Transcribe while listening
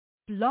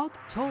Blog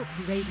Talk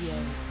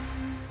Radio.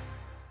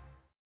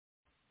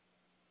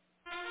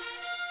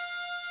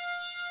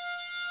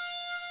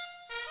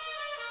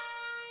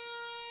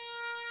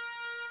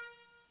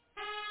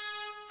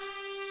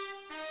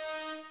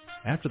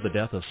 After the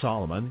death of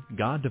Solomon,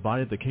 God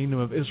divided the kingdom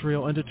of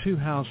Israel into two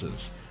houses.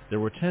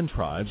 There were 10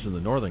 tribes in the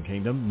northern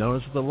kingdom known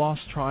as the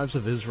lost tribes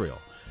of Israel.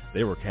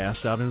 They were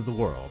cast out into the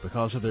world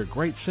because of their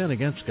great sin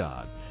against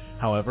God.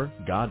 However,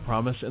 God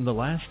promised in the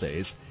last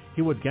days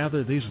he would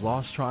gather these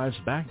lost tribes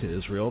back to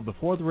Israel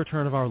before the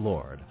return of our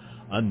Lord.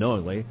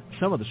 Unknowingly,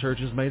 some of the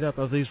churches made up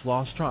of these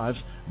lost tribes,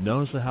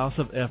 known as the house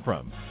of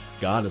Ephraim.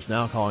 God is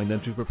now calling them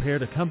to prepare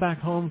to come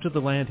back home to the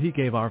land he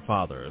gave our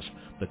fathers.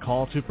 The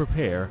call to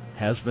prepare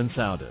has been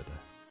sounded.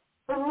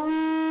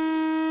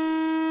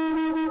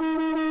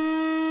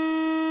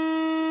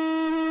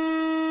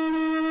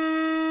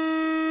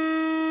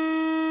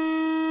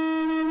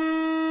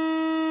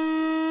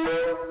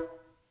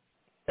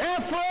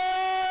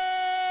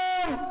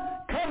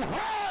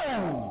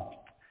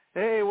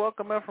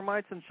 Welcome,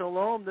 Ephraimites and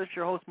Shalom. This is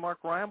your host, Mark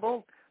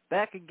Reinbold,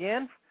 back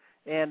again.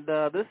 And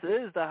this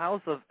is the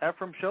House of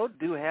Ephraim show.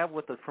 Do have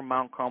with us from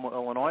Mount Carmel,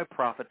 Illinois,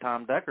 Prophet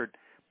Tom Deckard.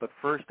 But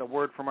first, a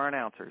word from our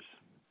announcers.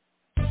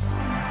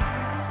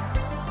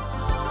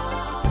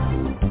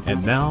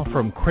 And now,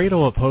 from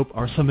Cradle of Hope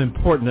are some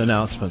important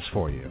announcements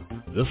for you.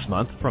 This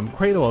month, from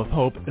Cradle of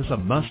Hope is a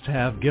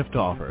must-have gift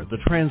offer, the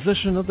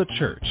transition of the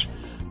church.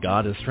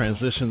 God has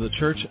transitioned the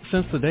church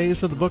since the days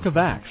of the book of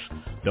Acts.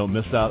 Don't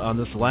miss out on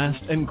this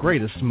last and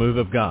greatest move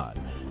of God.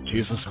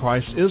 Jesus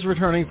Christ is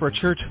returning for a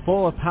church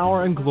full of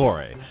power and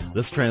glory.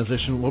 This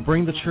transition will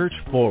bring the church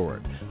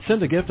forward.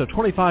 Send a gift of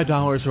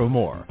 $25 or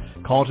more.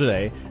 Call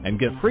today and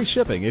get free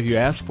shipping if you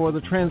ask for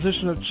the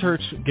Transition of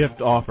Church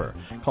gift offer.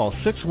 Call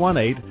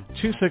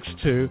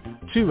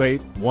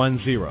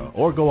 618-262-2810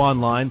 or go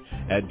online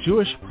at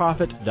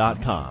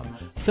jewishprophet.com.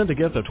 Send a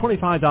gift of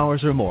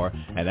 $25 or more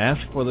and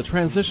ask for the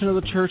Transition of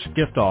the Church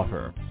gift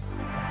offer.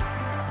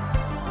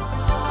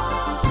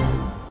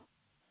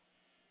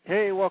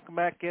 Hey, welcome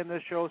back in.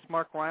 This show is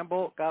Mark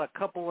Reinbold. Got a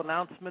couple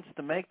announcements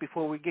to make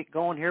before we get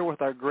going here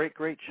with our great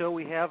show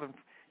we have in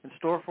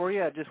store for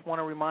you. I just want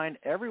to remind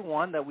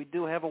everyone that we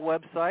do have a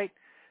website,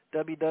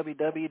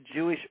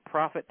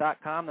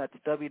 www.jewishprophet.com. That's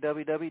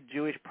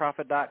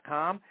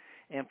www.jewishprophet.com.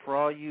 And for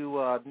all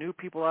you new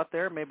people out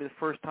there, maybe the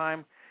first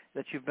time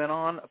that you've been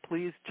on,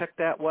 please check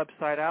that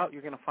website out.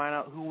 You're going to find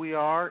out who we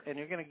are, and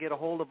you're going to get a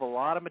hold of a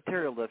lot of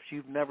material that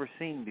you've never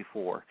seen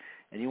before.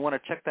 And you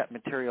want to check that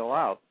material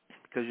out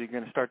because you're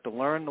going to start to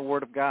learn the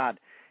Word of God.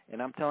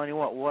 And I'm telling you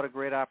what a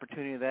great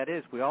opportunity that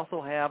is. We also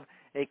have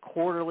a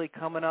quarterly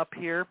coming up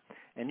here,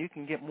 and you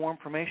can get more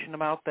information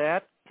about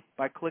that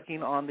by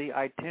clicking on the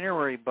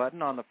itinerary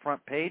button on the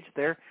front page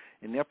there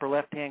in the upper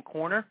left-hand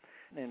corner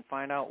and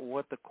find out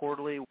what the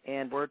quarterly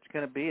and where it's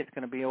going to be. It's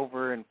going to be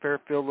over in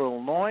Fairfield,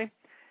 Illinois,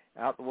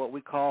 out what we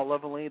call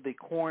lovingly the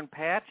Corn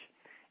Patch.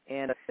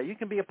 And you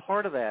can be a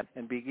part of that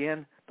and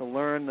begin to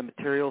learn the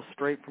material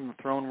straight from the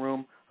throne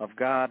room of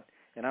God.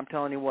 And I'm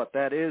telling you what,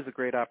 that is a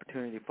great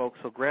opportunity, folks.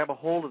 So grab a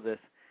hold of this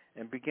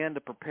and begin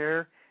to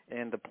prepare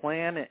and to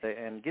plan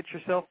and get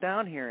yourself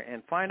down here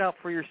and find out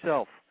for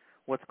yourself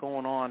what's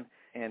going on.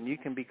 And you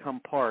can become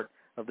part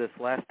of this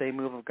last day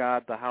move of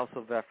God, the House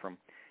of Ephraim.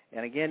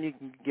 And again, you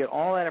can get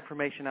all that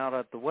information out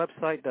at the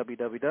website,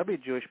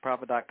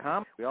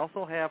 www.jewishprophet.com. We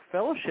also have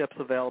fellowships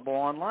available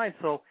online.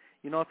 So,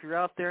 if you're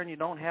out there and you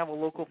don't have a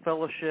local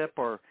fellowship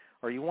or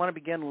you want to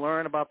begin to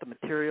learn about the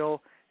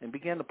material and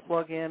begin to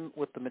plug in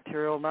with the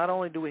material, not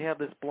only do we have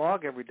this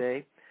blog every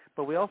day,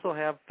 but we also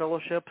have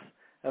fellowships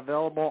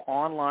available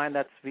online.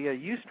 That's via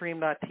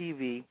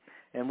ustream.tv,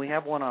 and we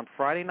have one on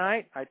Friday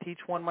night. I teach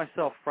one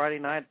myself Friday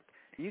night.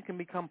 You can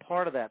become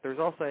part of that. There's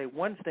also a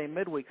Wednesday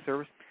midweek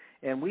service,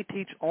 and we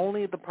teach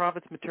only the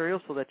prophet's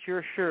material so that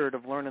you're assured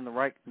of learning the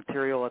right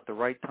material at the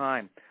right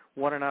time.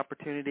 What an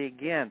opportunity,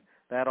 again,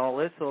 that all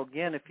is. So,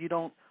 again, if you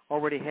don't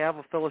already have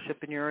a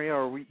fellowship in your area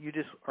or you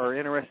just are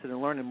interested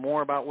in learning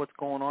more about what's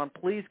going on,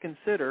 please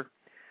consider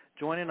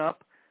joining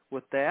up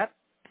with that.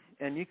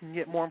 And you can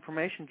get more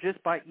information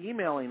just by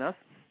emailing us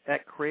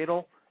at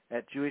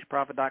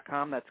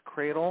cradle@jewishprophet.com. That's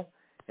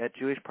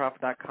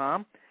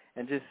cradle@jewishprophet.com.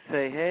 And just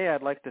say, hey,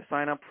 I'd like to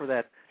sign up for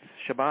that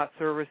Shabbat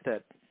service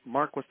that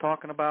Mark was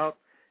talking about,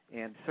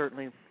 and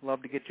certainly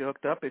love to get you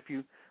hooked up. If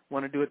you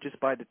want to do it just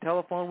by the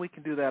telephone, we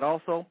can do that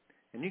also.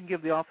 And you can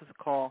give the office a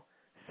call,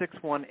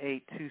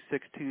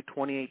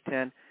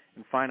 618-262-2810,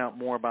 and find out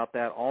more about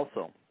that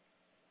also.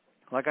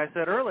 Like I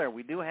said earlier,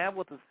 we do have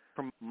with us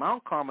from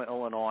Mount Carmel,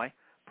 Illinois,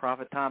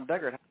 Prophet Tom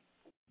Deckard.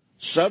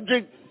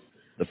 Subject,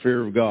 the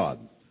fear of God.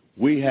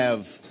 We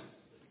have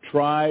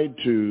tried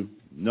to,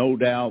 no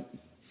doubt,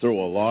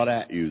 throw a lot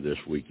at you this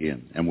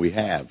weekend, and we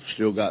have.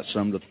 Still got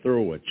some to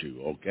throw at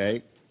you,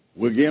 okay?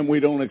 Again, we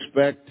don't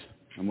expect,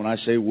 and when I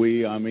say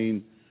we, I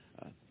mean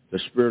the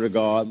Spirit of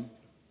God,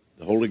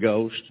 the Holy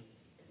Ghost,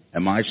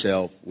 and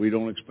myself, we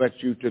don't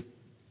expect you to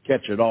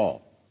catch it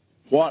all.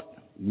 What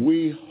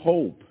we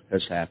hope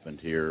has happened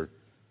here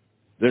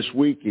this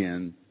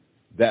weekend,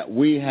 that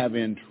we have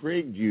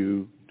intrigued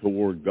you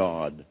toward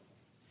God,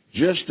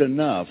 just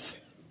enough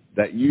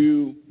that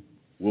you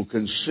will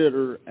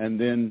consider and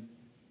then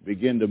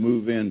begin to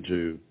move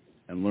into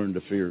and learn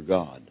to fear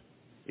God.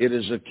 It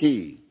is a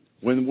key.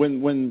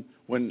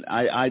 When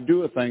I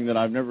do a thing that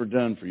I've never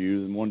done for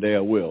you, and one day I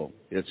will,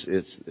 it's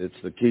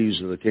the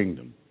keys of the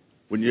kingdom.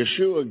 When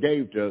Yeshua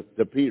gave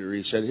to Peter,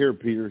 he said, "Here,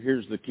 Peter,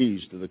 here's the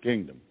keys to the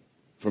kingdom."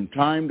 From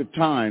time to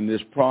time,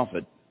 this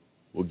prophet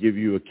will give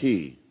you a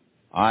key.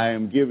 I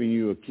am giving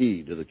you a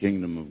key to the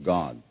kingdom of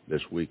God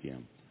this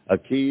weekend. A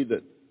key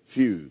that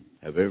few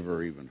have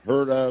ever even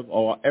heard of.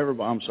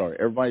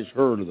 Everybody's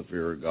heard of the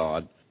fear of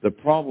God. The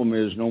problem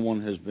is no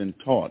one has been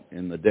taught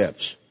in the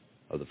depths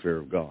of the fear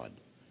of God.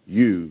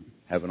 You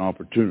have an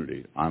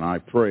opportunity, and I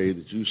pray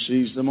that you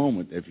seize the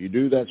moment. If you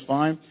do, that's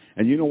fine.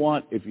 And you know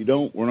what? If you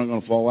don't, we're not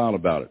going to fall out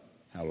about it.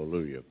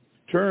 Hallelujah.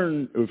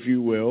 Turn, if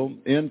you will,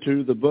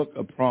 into the book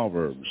of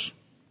Proverbs.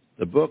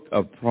 The book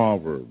of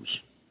Proverbs.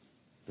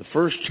 The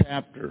first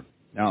chapter.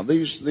 Now,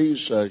 these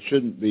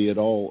shouldn't be at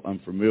all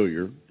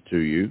unfamiliar to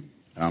you.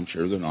 I'm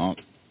sure they're not.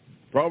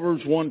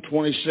 Proverbs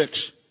 1:26.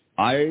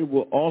 I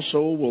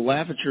will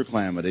laugh at your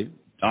calamity.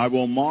 I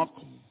will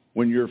mock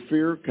when your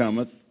fear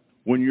cometh.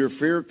 When your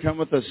fear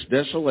cometh as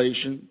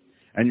desolation,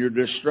 and your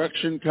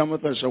destruction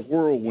cometh as a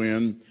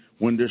whirlwind,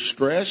 when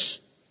distress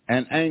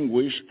and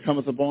anguish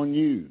cometh upon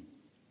you.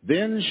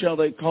 Then shall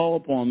they call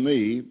upon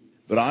me,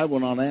 but I will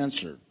not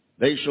answer.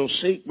 They shall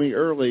seek me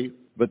early,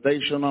 but they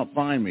shall not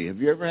find me.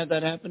 Have you ever had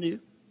that happen to you?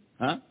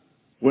 Huh?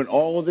 When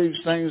all of these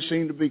things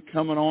seem to be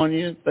coming on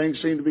you, things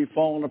seem to be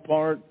falling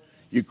apart,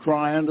 you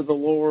cry unto the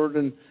Lord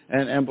and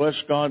bless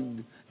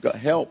God,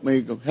 help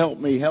me, help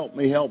me, help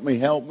me, help me,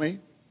 help me.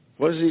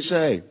 What does he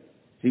say?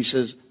 He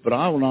says, but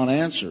I will not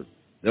answer.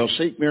 They'll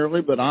seek me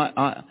early, but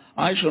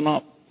I shall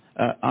not,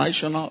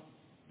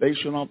 they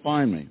shall not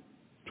find me.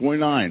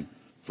 29,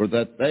 for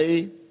that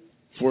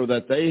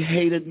they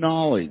hated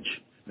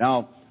knowledge.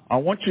 Now, I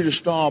want you to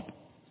stop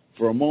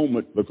for a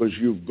moment, because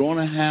you're going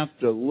to have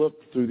to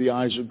look through the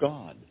eyes of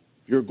God.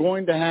 You're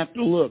going to have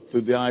to look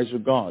through the eyes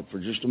of God for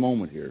just a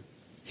moment here.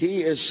 He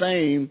is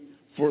saying,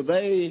 for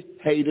they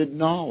hated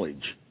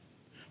knowledge.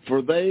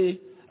 For they,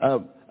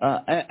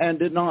 and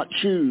did not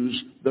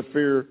choose the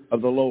fear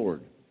of the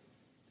Lord.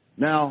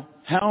 Now,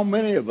 how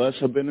many of us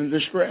have been in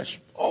distress?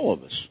 All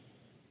of us.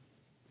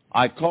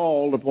 I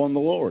called upon the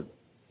Lord.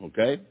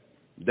 Okay?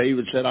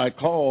 David said, I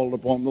called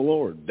upon the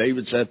Lord.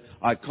 David said,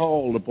 I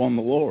called upon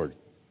the Lord.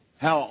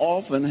 How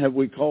often have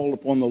we called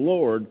upon the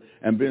Lord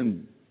and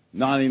been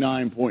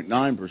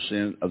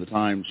 99.9% of the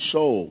time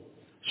so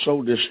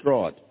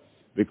distraught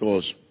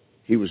because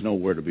he was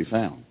nowhere to be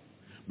found?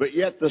 But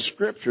yet the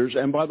Scriptures,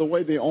 and by the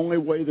way, the only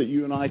way that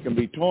you and I can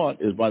be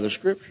taught is by the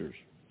Scriptures,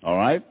 all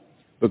right?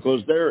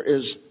 Because there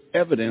is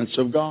evidence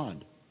of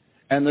God.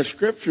 And the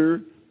Scripture,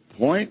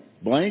 point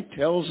blank,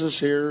 tells us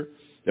here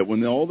that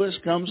when all this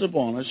comes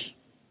upon us,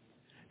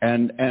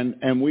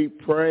 and we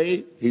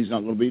pray, he's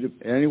not going to be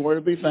anywhere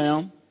to be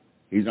found.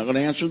 He's not going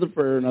to answer the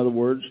prayer, in other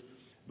words.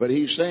 But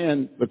he's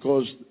saying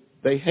because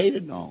they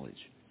hated knowledge.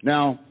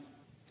 Now,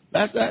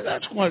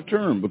 that's quite a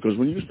term, because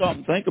when you stop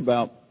and think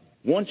about,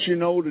 once you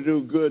know to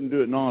do good and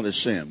do it not is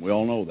sin. We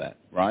all know that,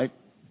 right?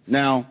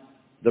 Now,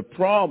 the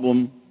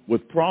problem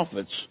with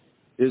prophets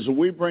is that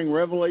we bring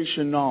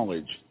revelation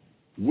knowledge.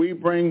 We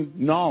bring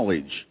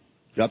knowledge.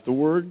 Got the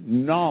word?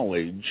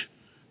 Knowledge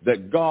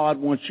that God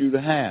wants you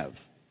to have.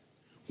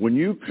 When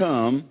you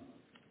come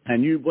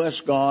and you bless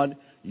God,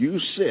 you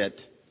sit.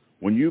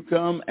 When you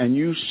come and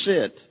you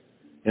sit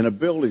in a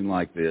building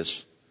like this,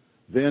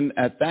 then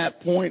at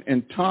that point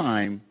in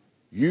time,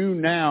 you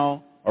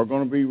now are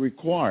going to be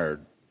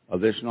required of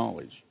this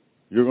knowledge.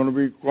 You're going to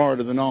be required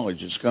of the knowledge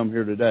that's come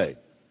here today.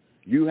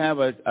 You have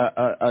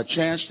a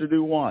chance to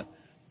do what?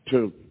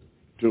 To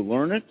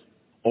learn it,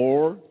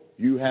 or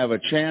you have a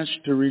chance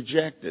to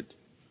reject it.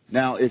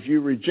 Now, if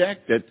you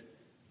reject it,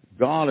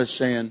 God is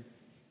saying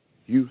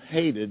you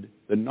hated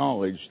the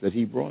knowledge that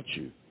he brought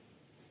you.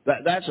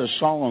 That's a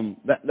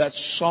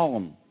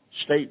solemn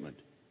statement,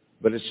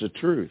 but it's the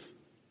truth.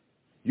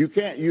 You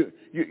can't, you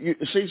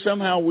see,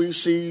 somehow we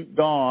see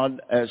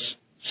God as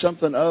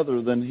something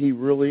other than he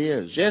really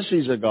is. Yes,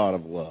 he's a God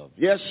of love.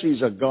 Yes,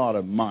 he's a God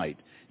of might.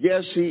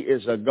 Yes, he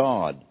is a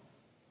God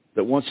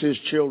that wants his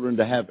children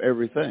to have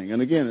everything.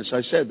 And again, as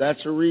I said,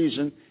 that's a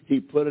reason he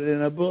put it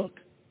in a book.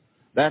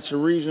 That's a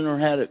reason, or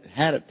had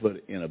it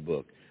put in a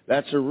book.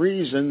 That's a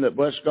reason that,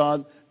 bless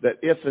God, that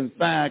if in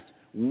fact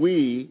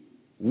we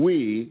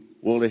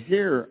will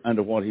adhere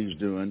unto what he's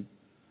doing,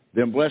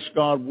 then bless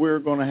God, we're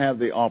going to have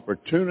the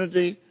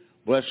opportunity,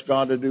 bless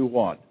God, to do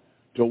what?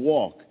 To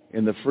walk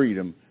in the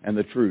freedom and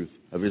the truth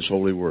of his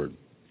holy word.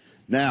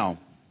 Now,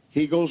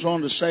 he goes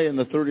on to say in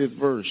the 30th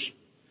verse,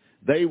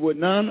 they would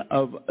none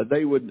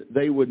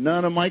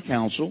of my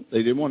counsel. They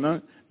didn't want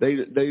none.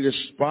 They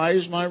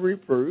despised my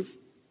reproof.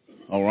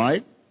 All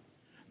right.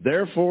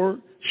 Therefore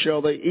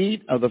shall they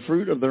eat of the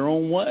fruit of their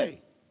own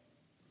way.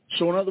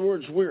 So in other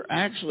words, we're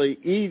actually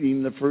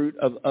eating the fruit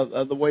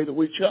of the way that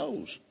we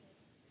chose.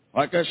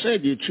 Like I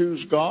said, you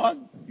choose God,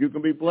 you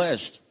can be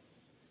blessed.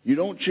 You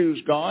don't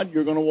choose God,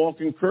 you're going to walk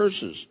in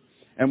curses.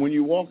 And when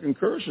you walk in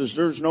curses,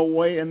 there's no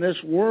way in this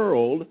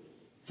world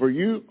for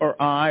you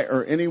or I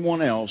or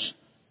anyone else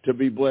to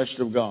be blessed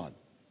of God.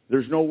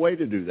 There's no way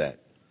to do that.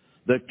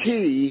 The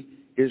key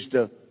is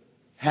to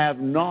have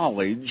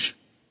knowledge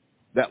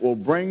that will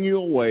bring you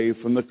away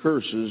from the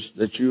curses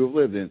that you have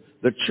lived in.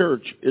 The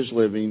church is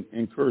living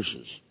in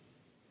curses.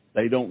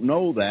 They don't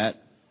know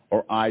that,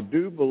 or I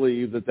do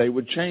believe that they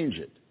would change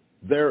it.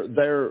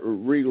 Their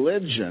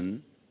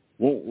religion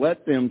won't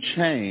let them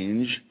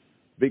change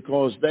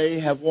because they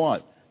have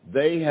what?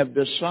 They have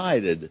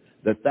decided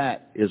that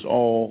that is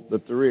all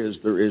that there is.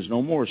 There is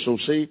no more. So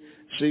see,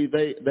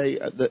 they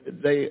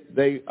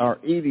are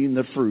eating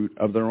the fruit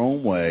of their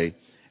own way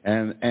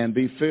and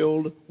be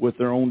filled with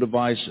their own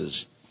devices.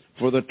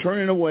 For the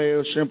turning away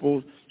of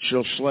simple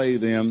shall slay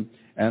them,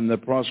 and the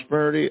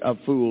prosperity of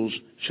fools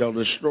shall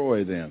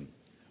destroy them.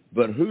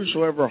 But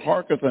whosoever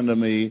hearketh unto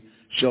me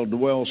shall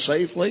dwell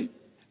safely,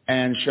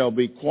 and shall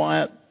be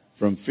quiet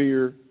from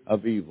fear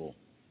of evil.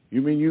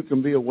 You mean you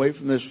can be away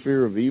from this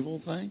fear of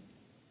evil thing?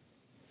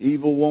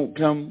 Evil won't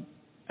come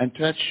and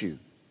touch you.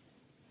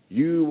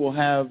 You will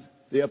have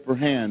the upper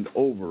hand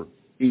over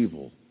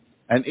evil.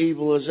 And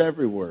evil is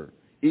everywhere.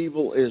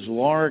 Evil is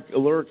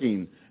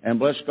lurking, and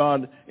bless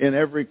God, in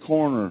every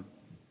corner,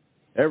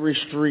 every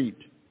street,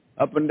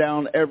 up and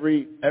down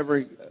every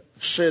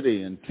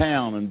city and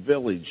town and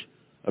village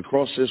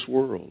across this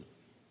world.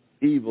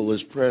 Evil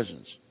is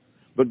present.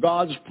 But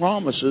God's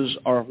promises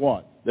are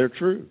what? They're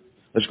true.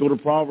 Let's go to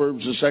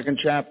Proverbs, the 2nd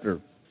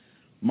chapter.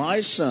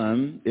 My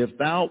son, if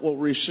thou wilt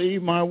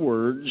receive my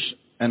words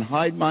and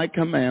hide my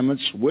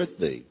commandments with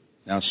thee.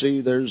 Now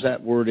see, there's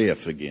that word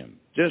if again.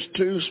 Just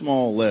 2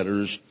 small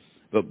letters,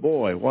 but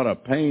boy, what a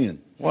pain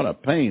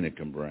it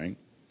can bring.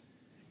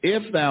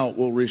 If thou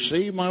wilt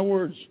receive my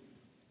words.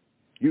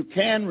 You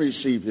can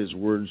receive his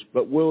words,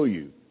 but will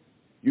you?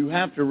 You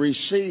have to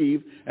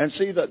receive, and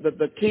see that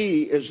the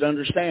key is to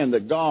understand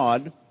that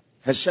God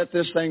has set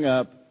this thing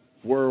up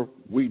where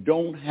we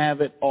don't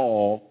have it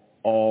all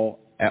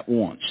at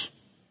once.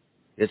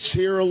 It's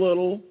here a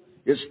little,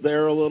 it's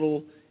there a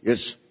little,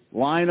 it's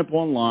line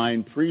upon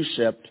line,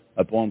 precept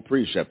upon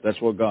precept. That's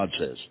what God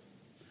says.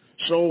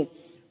 So,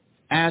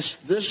 as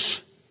this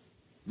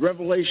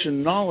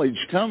revelation knowledge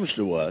comes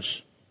to us,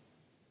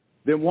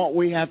 then what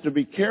we have to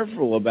be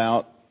careful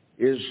about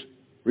is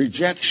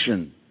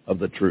rejection of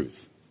the truth.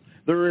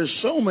 There is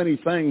so many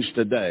things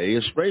today,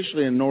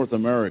 especially in North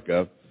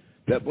America,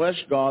 that, bless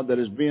God, that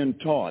is being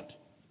taught.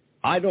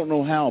 I don't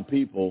know how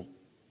people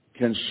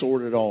can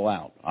sort it all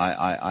out.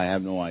 I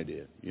have no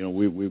idea. You know,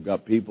 we've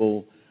got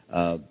people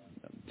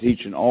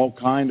teaching all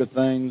kind of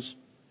things,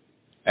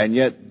 and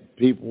yet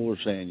people are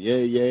saying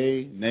yay,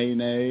 yay, nay,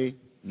 nay,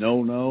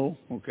 no, no.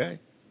 Okay,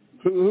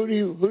 who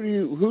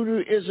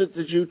is it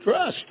that you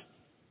trust?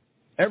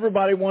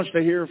 Everybody wants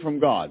to hear from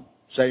God.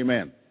 Say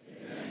amen.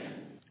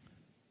 Amen.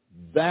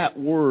 That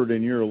word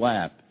in your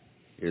lap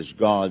is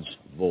God's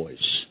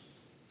voice.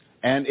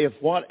 And if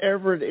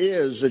whatever it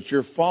is that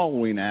you're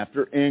following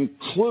after,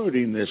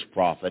 including this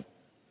prophet,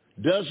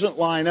 doesn't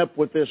line up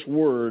with this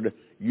word,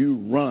 you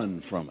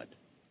run from it.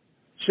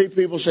 See,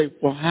 people say,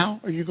 well, how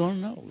are you going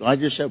to know? I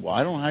just said, well,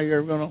 I don't know how you're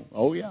ever going to know.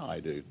 Oh, yeah, I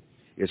do.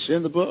 It's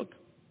in the book.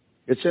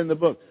 It's in the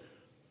book.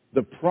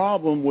 The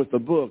problem with the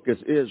book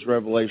is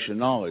revelation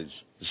knowledge,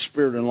 the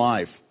spirit and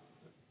life.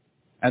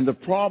 And the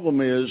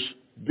problem is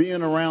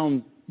being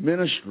around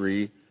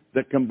ministry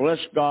that can, bless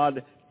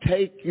God,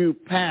 take you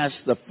past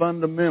the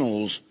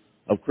fundamentals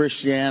of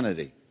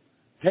Christianity.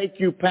 Take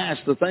you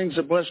past the things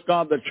that, bless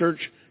God, the church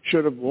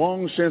should have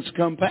long since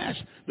come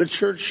past. The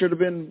church should have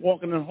been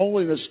walking in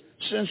holiness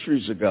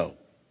centuries ago.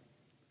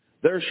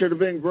 There should have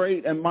been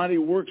great and mighty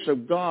works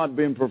of God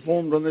being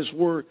performed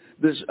on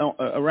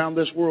around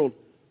this world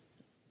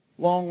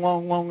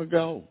long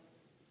ago.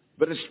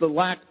 But it's the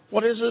lack.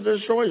 What is it that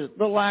destroys it?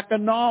 The lack of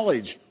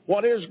knowledge.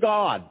 What is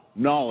God?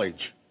 Knowledge.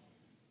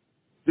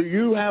 Do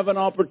you have an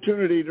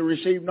opportunity to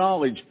receive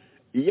knowledge?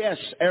 Yes,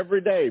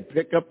 every day.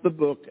 Pick up the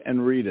book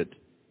and read it.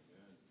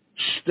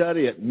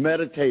 Study it,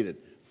 meditate it,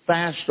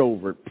 fast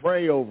over it,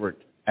 pray over it,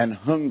 and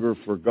hunger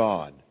for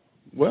God.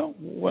 Well,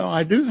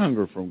 I do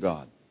hunger from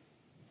God.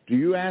 Do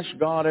you ask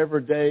God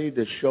every day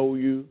to show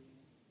you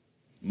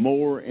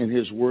more in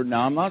His Word?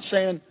 Now, I'm not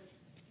saying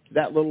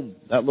that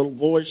little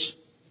voice,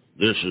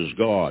 this is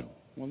God.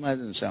 Well, that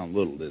didn't sound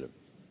little, did it?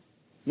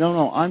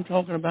 No, I'm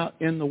talking about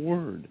in the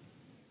Word.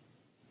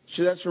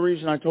 See, that's the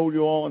reason I told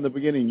you all in the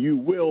beginning, you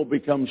will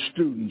become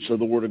students of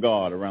the Word of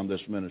God around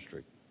this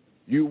ministry.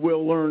 You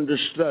will learn to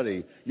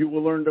study. You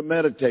will learn to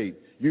meditate.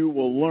 You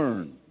will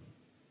learn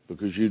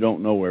because you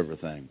don't know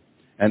everything.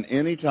 And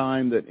any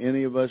time that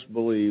any of us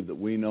believe that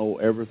we know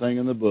everything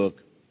in the book,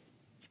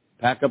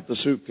 pack up the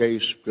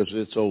suitcase because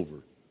it's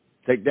over.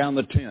 Take down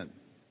the tent.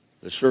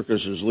 The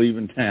circus is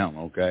leaving town,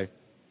 okay?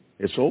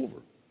 It's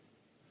over.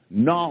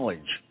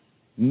 Knowledge.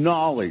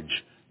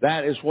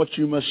 That is what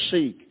you must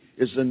seek,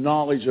 is the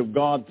knowledge of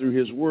God through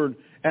His Word.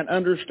 And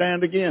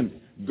understand again,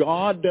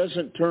 God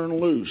doesn't turn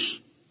loose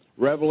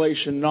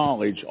revelation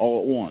knowledge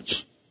all at once.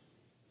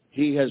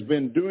 He has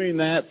been doing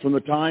that from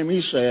the time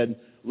He said,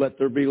 let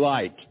there be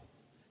light.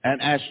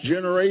 And as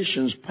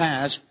generations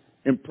pass,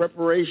 in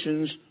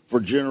preparations for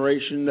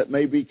generation that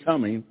may be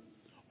coming,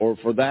 or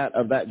for that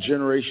of that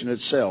generation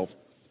itself,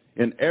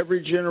 in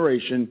every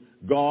generation,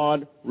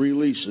 God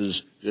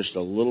releases just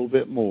a little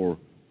bit more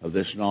of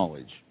this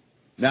knowledge.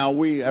 Now,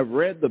 we have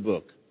read the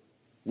book.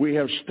 We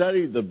have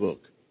studied the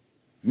book.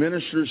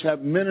 Ministers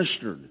have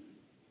ministered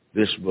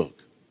this book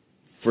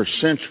for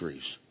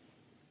centuries.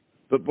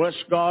 But bless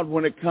God,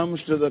 when it comes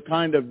to the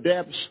kind of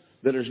depths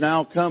that is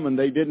now coming,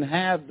 they didn't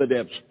have the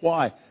depths.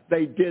 Why?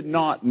 They did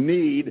not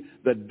need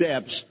the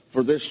depths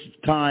for this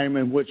time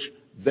in which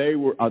they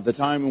were, the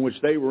time in which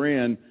they were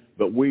in,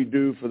 but we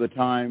do for the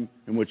time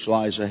in which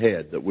lies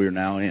ahead that we're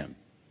now in.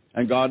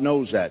 And God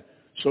knows that.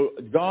 So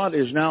God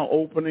is now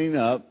opening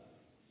up,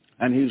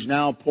 and He's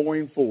now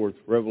pouring forth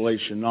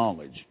revelation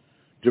knowledge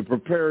to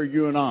prepare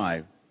you and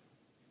I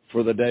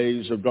for the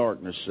days of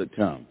darkness that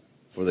come,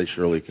 for they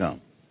surely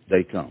come.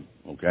 They come,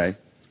 okay?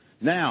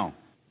 Now,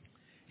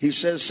 He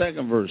says,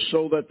 second verse,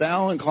 so that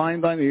thou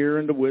incline thine ear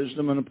unto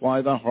wisdom and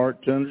apply thy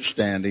heart to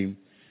understanding.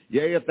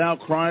 Yea, if thou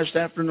criest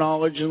after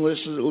knowledge and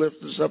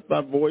liftest up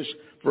thy voice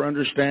for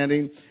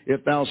understanding,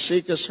 if thou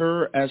seekest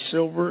her as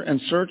silver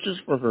and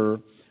searchest for her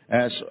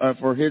as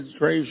for hid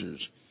treasures,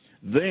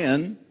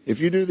 then, if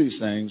you do these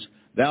things,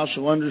 thou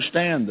shalt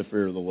understand the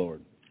fear of the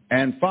Lord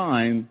and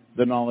find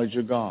the knowledge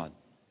of God.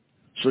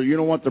 So you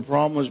know what the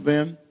problem has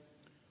been?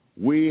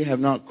 We have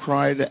not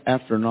cried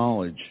after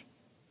knowledge.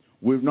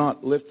 We've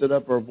not lifted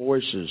up our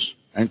voices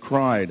and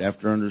cried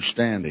after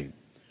understanding.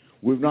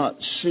 We've not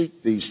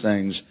seeked these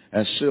things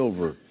as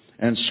silver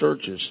and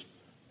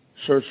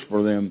searched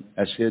for them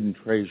as hidden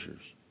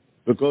treasures.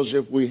 Because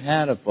if we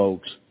had,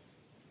 folks,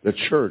 the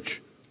church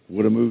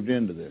would have moved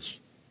into this.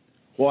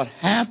 What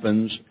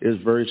happens is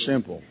very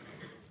simple.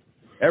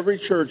 Every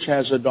church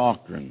has a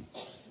doctrine.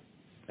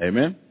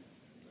 Amen?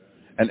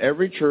 And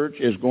every church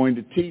is going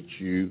to teach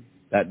you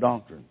that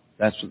doctrine.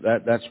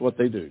 That's what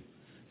they do.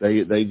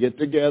 They get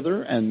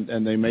together,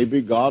 and they may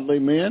be godly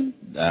men,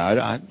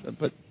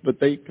 but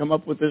they come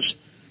up with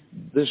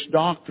this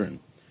doctrine.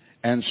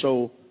 And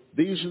so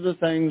these are the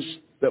things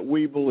that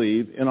we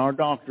believe in our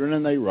doctrine,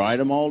 and they write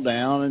them all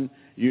down. And,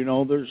 you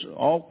know, there's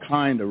all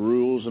kind of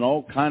rules and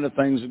all kind of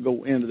things that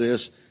go into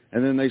this,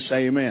 and then they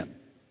say amen.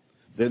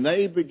 Then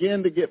they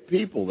begin to get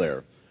people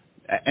there.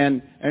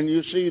 And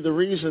you see, the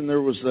reason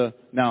there was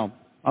now,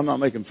 I'm not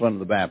making fun of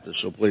the Baptists,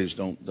 so please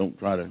don't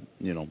try to,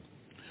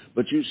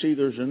 But you see,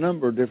 there's a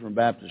number of different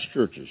Baptist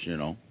churches,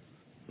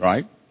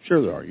 right?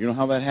 Sure there are. You know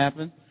how that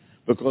happened?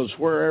 Because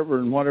wherever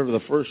and whatever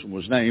the first one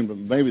was named,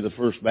 maybe the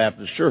First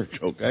Baptist Church,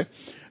 okay?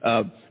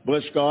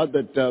 Bless God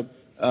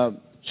that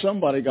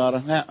somebody got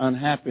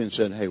unhappy and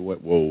said, hey,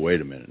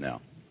 wait a minute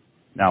now.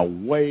 Now,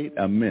 wait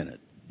a minute.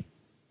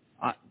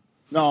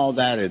 No,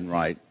 that isn't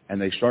right. And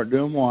they start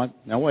doing what?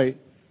 Now, wait.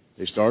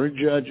 They started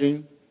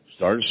judging,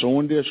 started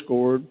sowing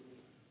discord.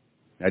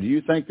 Now, do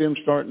you think them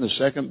starting the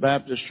Second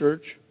Baptist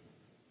Church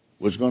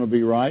was going to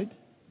be right?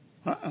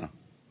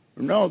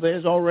 No, they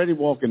was already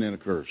walking in a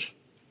curse.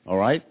 All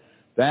right?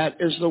 That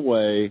is the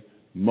way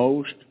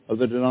most of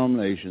the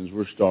denominations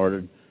were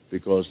started,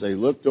 because they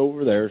looked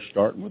over there,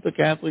 starting with the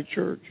Catholic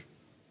Church.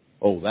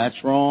 Oh, that's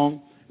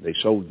wrong. They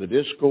sowed the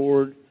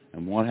discord,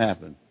 and what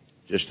happened?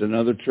 Just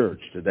another church.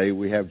 Today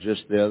we have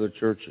just the other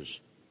churches.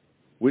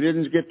 We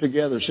didn't get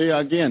together. See,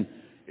 again,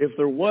 if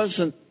there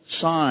wasn't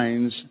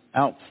signs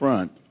out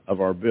front of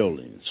our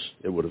buildings,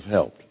 it would have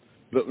helped.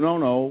 But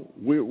no,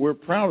 we're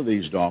proud of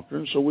these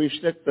doctrines, so we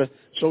stick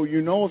so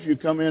if you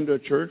come into a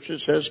church that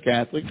says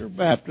Catholic or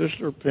Baptist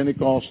or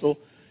Pentecostal,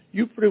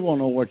 you pretty well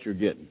know what you're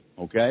getting,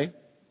 okay?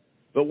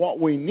 But what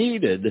we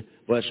needed,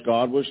 bless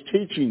God, was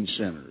teaching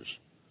centers.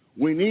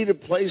 We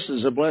needed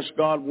places that, bless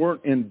God,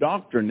 weren't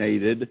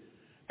indoctrinated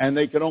and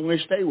they could only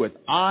stay with.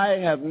 I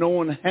have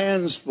known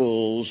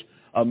handfuls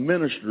of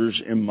ministers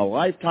in my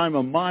lifetime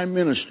of my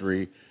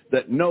ministry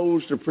that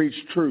knows to preach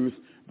truth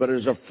but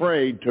is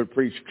afraid to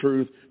preach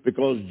truth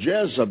because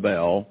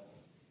Jezebel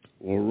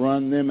will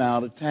run them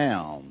out of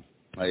town.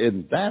 Now,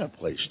 isn't that a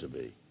place to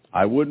be?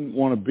 I wouldn't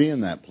want to be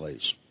in that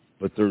place.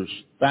 But there's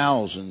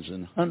thousands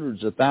and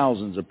hundreds of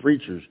thousands of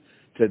preachers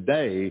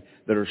today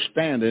that are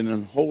standing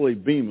in holy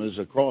bemas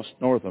across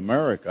North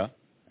America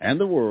and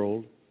the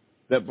world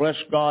that, bless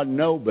God,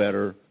 know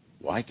better.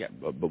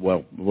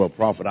 Well,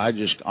 Prophet, I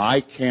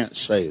can't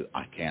say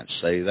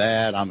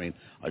that. I mean,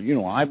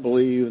 I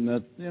believe in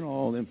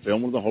in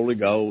filling with the Holy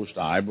Ghost.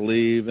 I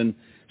believe in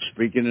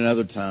speaking in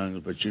other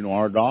tongues. But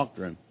our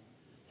doctrine,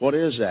 what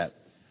is that?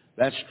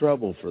 That's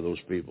trouble for those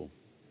people,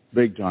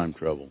 big time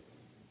trouble.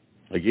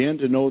 Again,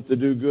 to know to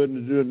do good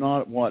and to do it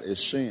not, what is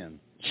sin?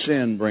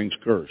 Sin brings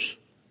curse.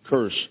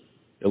 Curse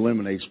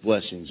eliminates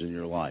blessings in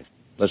your life.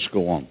 Let's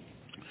go on.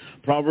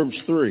 Proverbs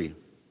 3.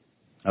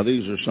 Now,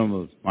 these are some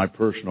of my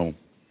personal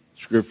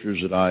scriptures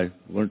that I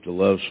learned to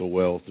love so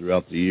well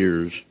throughout the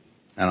years,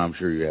 and I'm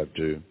sure you have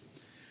too.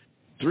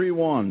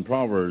 3:1,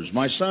 Proverbs.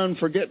 My son,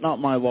 forget not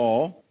my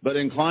law, but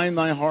incline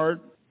thy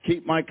heart,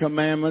 keep my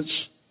commandments,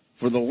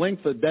 For the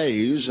length of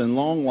days and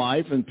long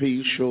life and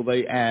peace shall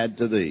they add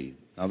to thee.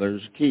 Now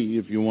there's a key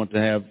if you want to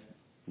have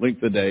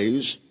length of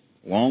days,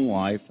 long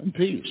life, and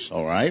peace,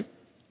 all right?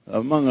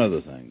 Among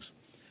other things.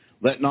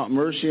 Let not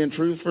mercy and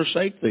truth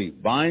forsake thee.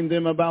 Bind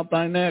them about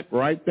thy neck.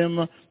 Write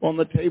them on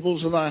the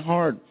tables of thy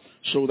heart.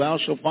 So thou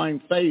shalt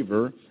find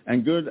favor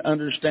and good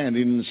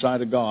understanding in the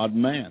sight of God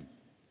and man.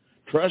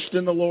 Trust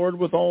in the Lord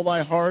with all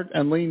thy heart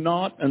and lean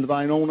not unto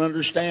thine own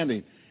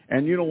understanding.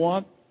 And you know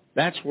what?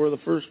 That's where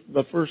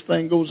the first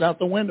thing goes out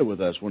the window with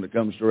us when it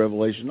comes to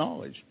revelation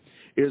knowledge.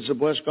 Is to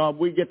bless God,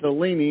 we get to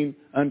leaning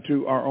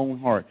unto our own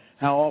heart.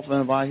 How often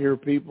have I hear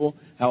people,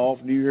 how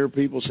often do you hear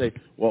people say,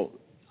 well,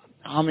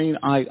 I mean,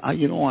 I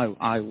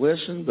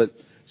listen, but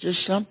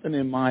just something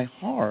in my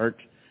heart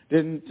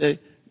didn't.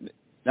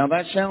 Now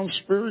that sounds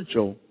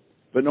spiritual,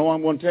 but no,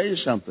 I'm going to tell you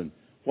something.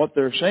 What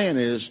they're saying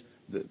is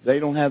that they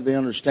don't have the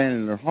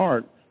understanding in their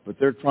heart, but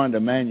they're trying to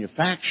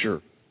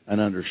manufacture an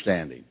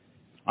understanding.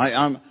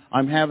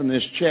 I'm having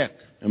this check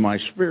in my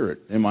spirit,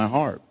 in my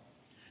heart.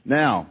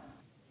 Now,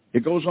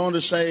 it goes on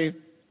to say,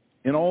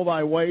 in all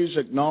thy ways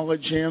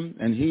acknowledge him,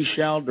 and he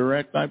shall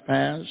direct thy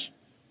paths.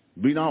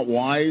 Be not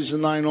wise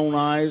in thine own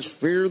eyes.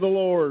 Fear the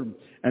Lord,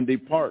 and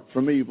depart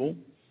from evil.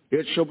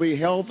 It shall be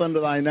health unto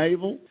thy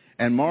navel,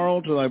 and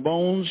marrow to thy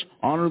bones.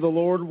 Honor the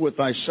Lord with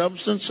thy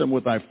substance, and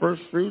with thy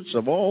first fruits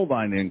of all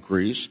thine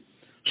increase.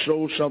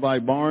 So shall thy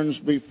barns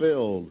be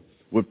filled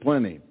with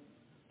plenty.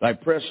 Thy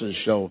presses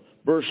shall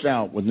burst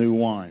out with new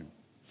wine.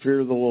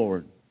 Fear the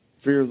Lord.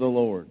 Fear the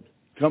Lord.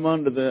 Come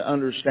unto the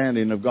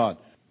understanding of God.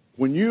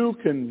 When you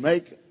can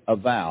make a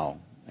vow,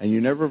 and you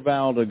never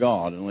vow to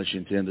God unless you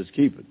intend to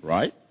keep it,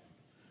 right?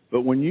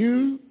 But when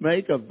you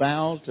make a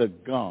vow to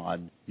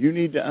God, you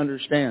need to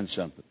understand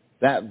something.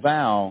 That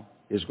vow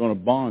is going to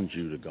bond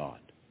you to God.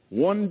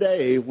 One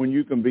day when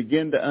you can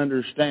begin to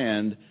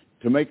understand,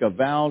 to make a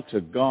vow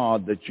to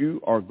God that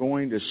you are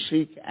going to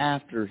seek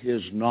after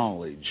his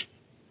knowledge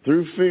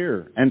through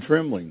fear and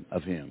trembling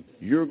of him,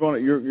 you're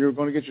going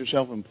to get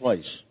yourself in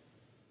place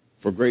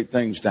for great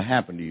things to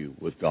happen to you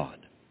with God.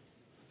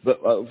 But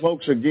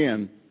folks,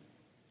 again,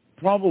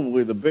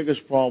 probably the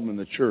biggest problem in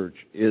the church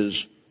is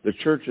the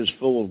church is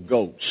full of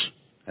goats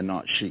and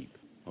not sheep,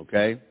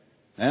 okay?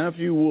 And a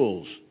few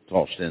wolves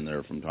tossed in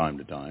there from time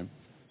to time.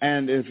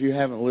 And if you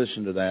haven't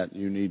listened to that,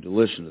 you need to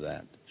listen to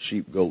that,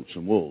 sheep, goats,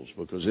 and wolves,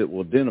 because it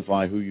will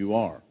identify who you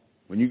are.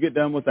 When you get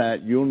done with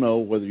that, you'll know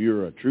whether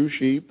you're a true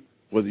sheep,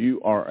 whether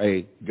you are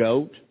a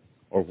goat,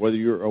 or whether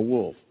you're a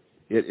wolf.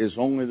 It is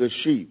only the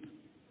sheep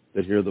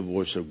that hear the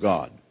voice of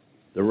God.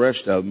 The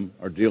rest of them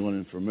are dealing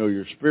in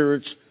familiar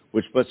spirits,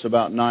 which puts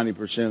about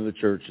 90% of the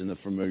church in the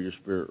familiar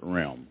spirit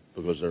realm,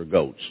 because they're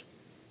goats.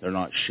 They're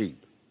not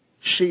sheep.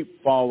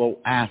 Sheep follow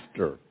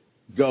after.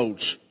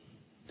 Goats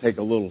take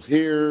a little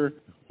here.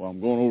 Well, I'm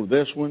going over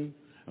this one.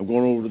 I'm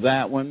going over to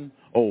that one.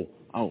 I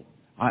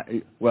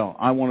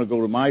want to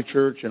go to my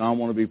church and I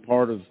want to be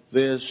part of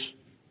this.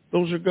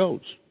 Those are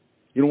goats.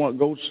 You know what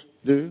goats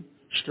do?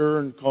 Stir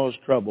and cause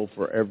trouble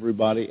for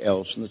everybody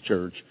else in the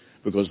church,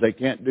 because they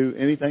can't do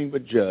anything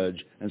but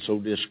judge and sow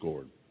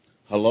discord.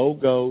 Hello,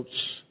 goats.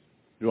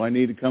 Do I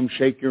need to come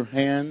shake your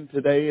hand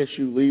today as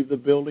you leave the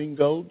building,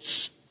 goats?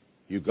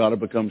 You've got to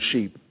become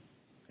sheep.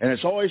 And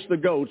it's always the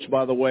goats,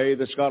 by the way,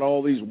 that's got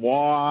all these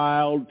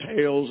wild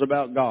tales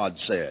about God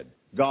said.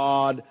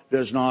 God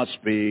does not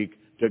speak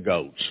to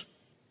goats.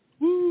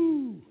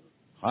 Woo!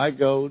 Hi,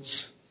 goats.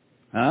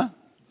 Huh?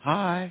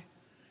 Hi.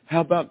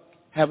 How about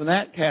having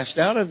that cast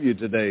out of you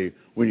today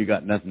when you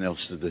got nothing else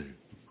to do?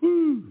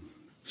 Woo!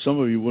 Some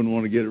of you wouldn't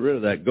want to get rid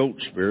of that goat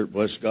spirit.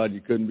 Bless God,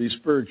 you couldn't be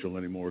spiritual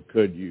anymore,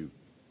 could you?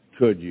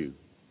 Could you?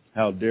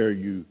 How dare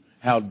you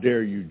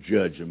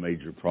judge a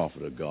major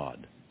prophet of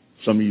God?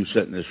 Some of you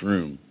sitting in this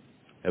room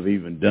have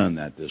even done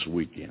that this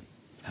weekend.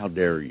 How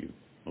dare you?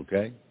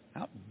 Okay?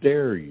 How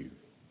dare you?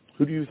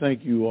 Who do you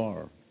think you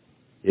are?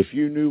 If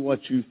you knew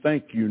what you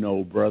think you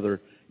know,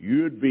 brother,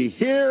 you'd be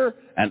here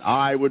and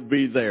I would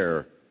be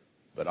there.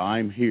 But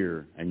I'm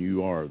here and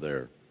you are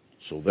there.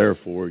 So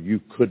therefore,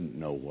 you couldn't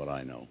know what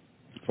I know.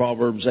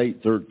 Proverbs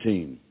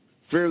 8:13.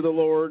 Fear the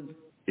Lord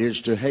is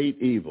to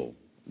hate evil.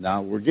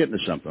 Now, we're getting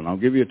to something. I'll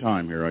give you a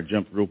time here. I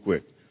jumped real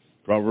quick.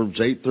 Proverbs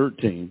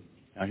 8:13.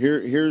 Now,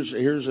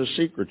 here's a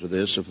secret to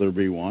this, if there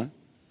be one.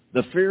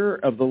 The fear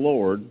of the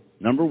Lord,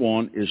 number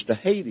one, is to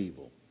hate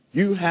evil.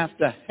 You have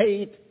to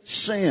hate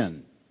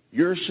sin.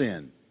 Your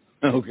sin.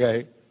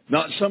 Okay?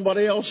 Not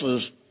somebody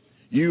else's.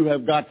 You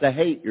have got to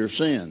hate your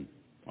sin.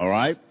 All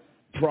right?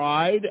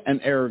 Pride and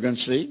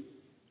arrogancy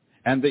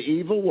and the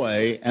evil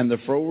way and the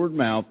froward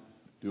mouth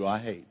do I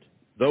hate.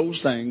 Those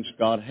things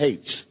God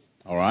hates.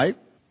 All right?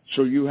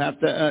 So you have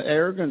to,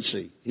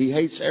 arrogancy. He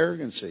hates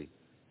arrogancy.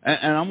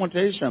 And I'm going to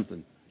tell you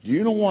something. Do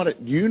you know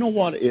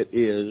what it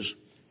is?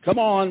 Come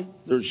on,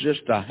 there's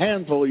just a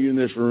handful of you in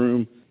this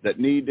room that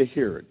need to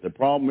hear it. The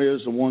problem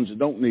is the ones that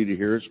don't need to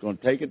hear it's going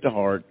to take it to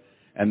heart,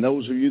 and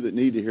those of you that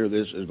need to hear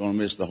this is going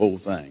to miss the whole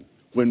thing.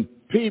 When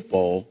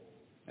people,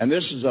 and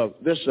this is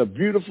a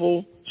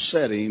beautiful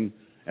setting,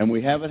 and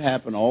we have it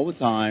happen all the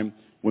time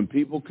when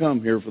people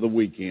come here for the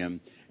weekend,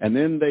 And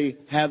then they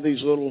have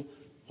these little,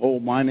 oh,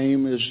 my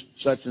name is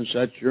such and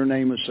such, your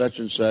name is such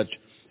and such.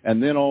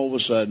 And then all of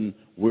a sudden,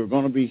 we're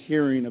going to be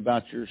hearing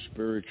about your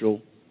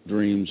spiritual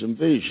dreams and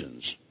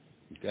visions.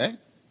 Okay?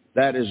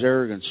 That is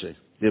arrogancy,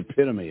 the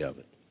epitome of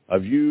it.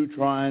 Of you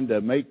trying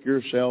to make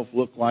yourself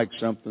look like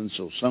something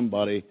so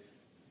somebody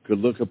could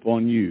look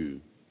upon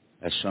you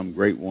as some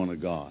great one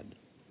of God.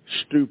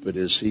 Stupid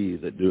is he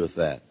that doeth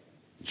that.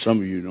 Some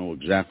of you know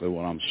exactly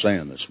what I'm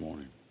saying this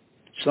morning.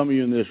 Some of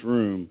you in this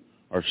room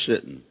are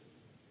sitting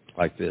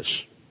like this.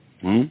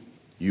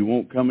 You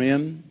won't come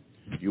in.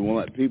 You won't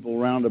let people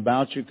around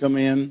about you come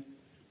in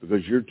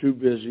because you're too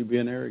busy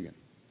being arrogant.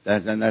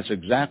 And that's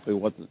exactly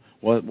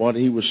what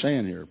he was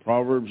saying here.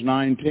 Proverbs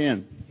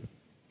 9:10.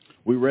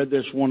 We read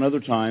this one other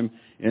time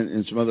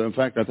in some other. In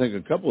fact, I think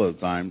a couple of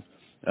times.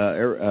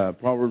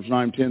 Proverbs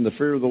 9:10. The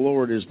fear of the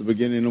Lord is the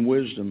beginning of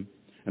wisdom,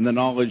 and the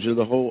knowledge of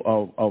the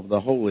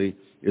holy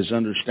is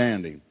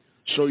understanding.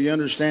 So you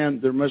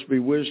understand there must be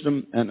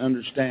wisdom and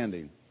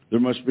understanding.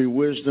 There must be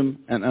wisdom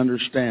and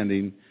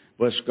understanding.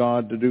 Bless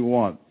God to do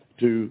what?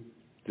 To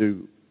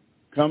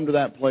come to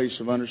that place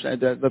of understanding.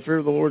 That the fear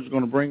of the Lord is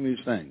going to bring these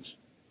things.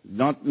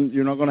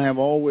 You're not going to have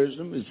all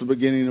wisdom. It's the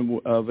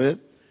beginning of it.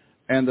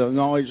 And the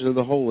knowledge of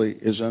the holy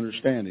is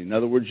understanding. In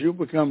other words, you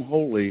become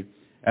holy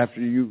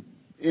after you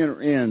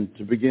enter in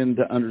to begin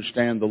to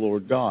understand the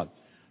Lord God.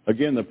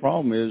 Again, the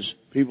problem is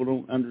people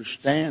don't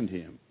understand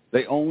him.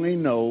 They only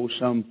know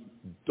some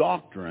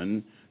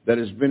doctrine that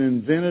has been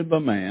invented by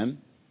man.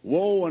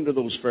 Woe unto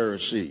those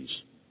Pharisees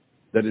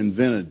that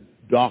invented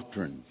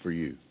doctrine for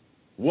you.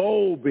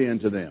 Woe be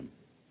unto them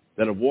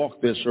that have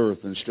walked this earth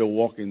and still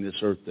walking this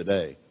earth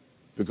today,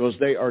 because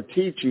they are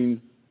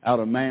teaching out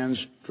of man's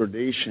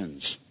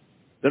traditions.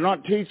 They're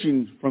not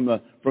teaching from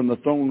the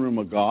throne room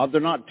of God.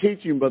 They're not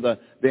teaching by the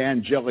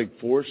angelic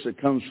force that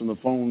comes from the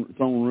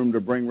throne room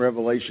to bring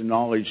revelation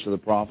knowledge to the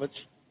prophets.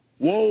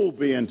 Woe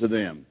be unto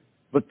them.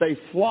 But they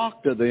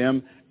flock to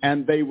them,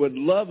 and they would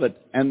love it,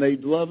 and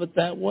they'd love it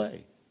that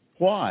way.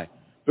 Why?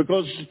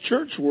 Because the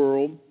church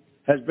world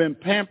has been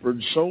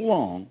pampered so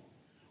long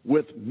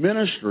with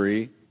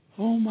ministry.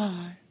 Oh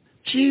my,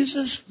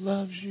 Jesus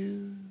loves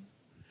you.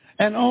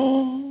 And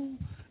oh,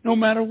 no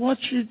matter what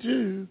you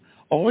do,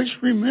 always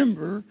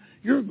remember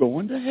you're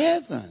going to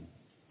heaven.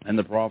 And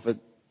the prophet,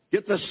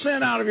 get the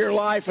sin out of your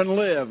life and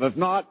live. If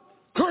not,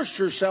 curse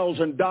yourselves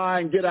and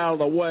die and get out of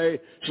the way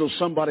so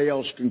somebody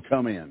else can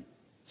come in.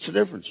 It's a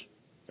difference.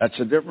 That's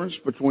the difference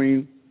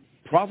between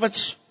prophets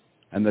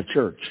and the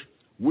church.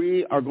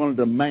 We are going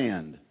to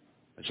demand.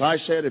 As I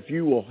said, if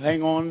you will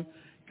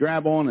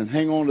grab on and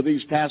hang on to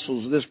these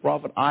tassels of this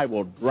prophet, I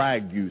will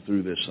drag you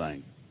through this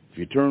thing. If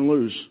you turn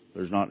loose,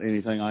 there's not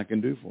anything I can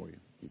do for you.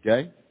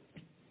 Okay?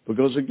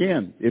 Because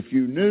again, if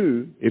you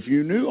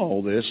knew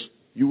all this,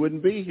 you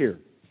wouldn't be here.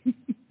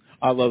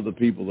 I love the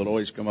people that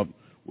always come up.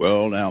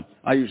 Well, now,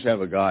 I used to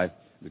have a guy in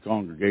the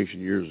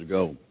congregation years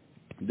ago.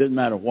 It didn't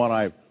matter what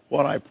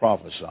I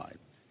prophesied.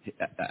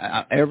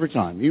 Every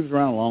time. He was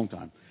around a long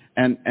time.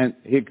 And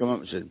he'd come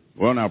up and said,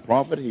 well, now,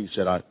 prophet, he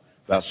said,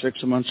 about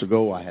 6 months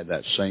ago, I had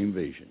that same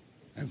vision.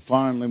 And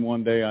finally,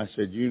 one day, I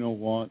said, you know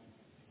what?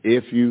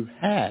 If you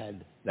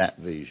had that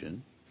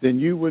vision, then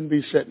you wouldn't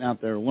be sitting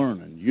out there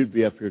learning. You'd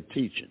be up here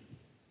teaching.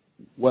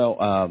 Well,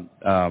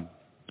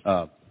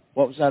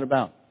 what was that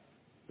about?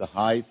 The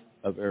height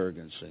of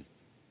arrogancy.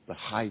 The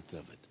height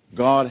of it.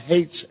 God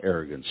hates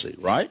arrogancy,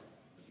 right?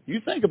 You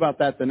think about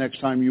that the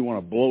next time you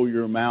want to blow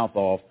your mouth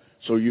off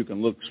so you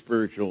can look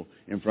spiritual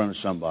in front of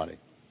somebody.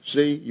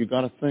 See, you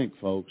got to think,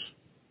 folks.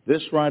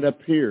 This right up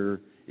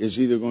here is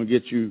either going to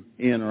get you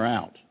in or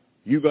out.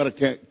 You got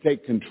to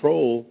take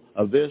control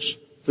of this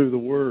through the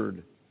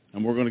Word.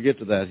 And we're going to get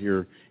to that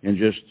here in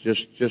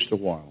just a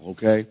while,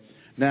 okay?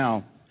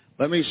 Now,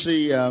 let me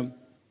see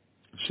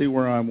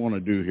where I want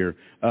to do here.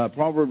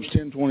 Proverbs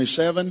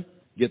 10:27.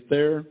 Get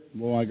there.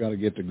 Well, I got to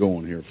get to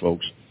going here,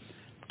 folks.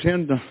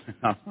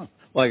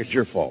 Like it's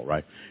your fault,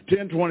 right?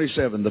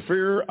 10:27. The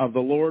fear of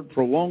the Lord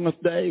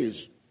prolongeth days.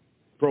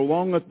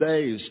 Prolongeth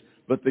days.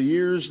 But the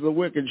years of the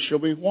wicked shall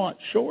be what?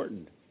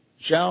 Shortened.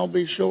 Shall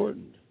be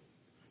shortened.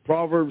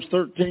 Proverbs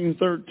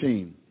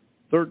 13:13.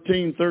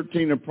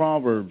 13:13 of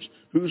Proverbs.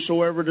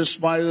 Whosoever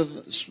despiseth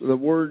the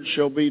word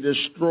shall be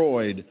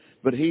destroyed,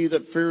 but he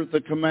that feareth the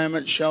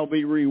commandment shall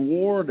be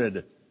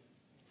rewarded.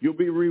 You'll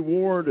be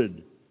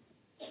rewarded.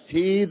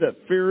 He that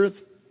feareth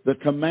the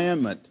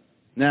commandment.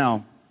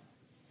 Now,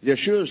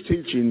 Yeshua's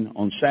teaching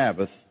on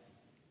Sabbath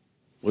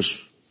was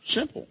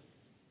simple.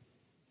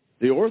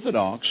 The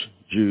Orthodox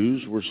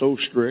Jews were so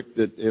strict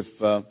that if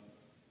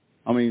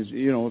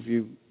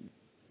you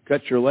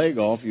cut your leg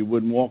off, you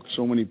wouldn't walk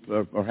so many,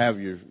 or have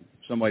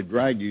somebody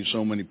drag you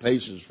so many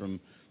paces from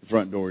the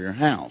front door of your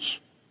house.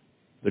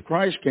 The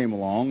Christ came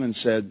along and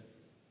said,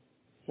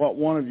 what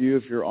one of you,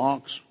 if your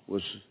ox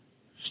was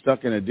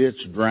stuck in a ditch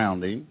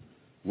drowning,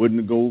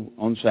 wouldn't go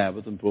on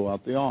Sabbath and pull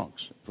out the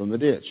ox from the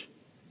ditch?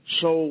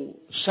 So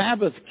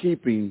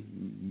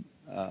Sabbath-keeping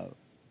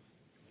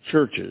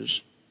churches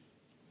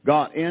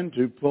got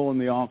into pulling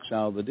the ox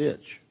out of the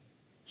ditch.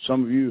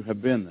 Some of you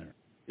have been there.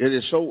 It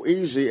is so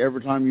easy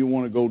every time you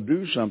want to go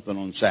do something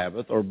on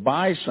Sabbath or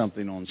buy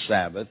something on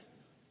Sabbath.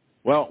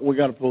 Well, we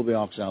got to pull the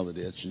ox out of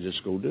the ditch and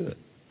just go do it.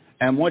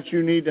 And what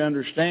you need to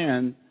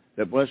understand,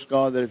 that bless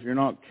God, that if you're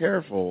not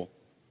careful,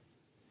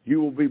 you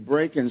will be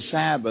breaking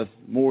Sabbath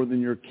more than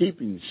you're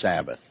keeping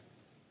Sabbath.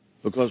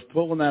 Because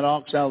pulling that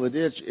ox out of the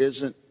ditch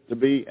isn't to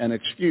be an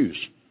excuse.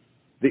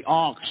 The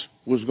ox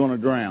was going to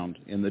drown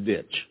in the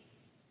ditch.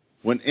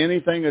 When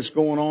anything that's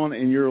going on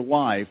in your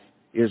life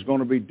is going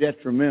to be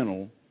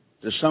detrimental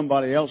to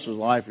somebody else's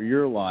life or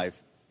your life,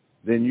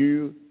 then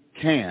you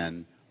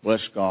can, bless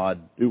God,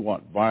 do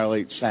what?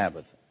 Violate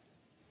Sabbath.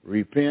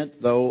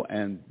 Repent, though,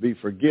 and be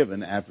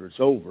forgiven after it's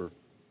over.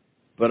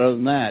 But other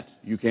than that,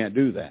 you can't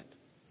do that.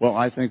 Well,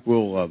 I think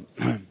we'll,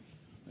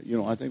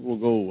 I think we'll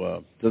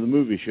go to the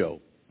movie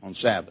show on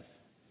Sabbath.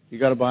 You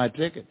got to buy a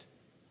ticket,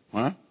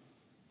 huh?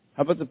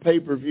 How about the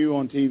pay-per-view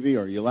on TV?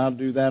 Are you allowed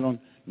to do that on?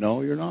 No,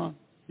 you're not.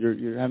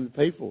 You're having to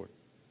pay for it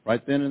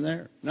right then and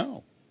there.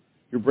 No,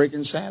 you're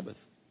breaking Sabbath.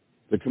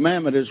 The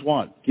commandment is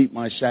what? Keep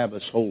my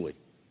Sabbaths holy.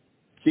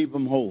 Keep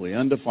them holy,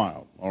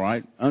 undefiled. All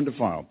right,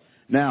 undefiled.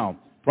 Now,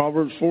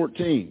 Proverbs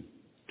 14,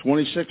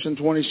 26 and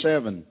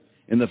 27.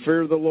 In the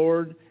fear of the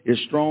Lord is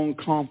strong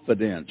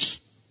confidence.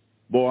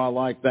 Boy, I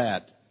like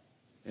that.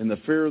 In the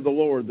fear of the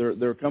Lord,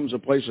 there comes a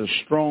place of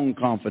strong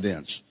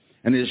confidence.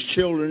 And his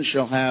children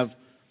shall have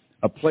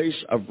a place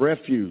of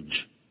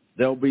refuge.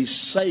 They'll be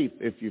safe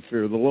if you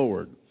fear the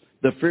Lord.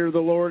 The fear of the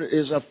Lord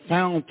is a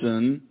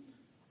fountain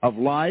of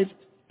life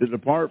to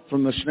depart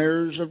from the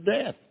snares of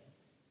death.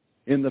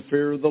 In the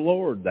fear of the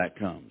Lord that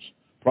comes.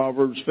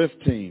 Proverbs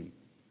 15,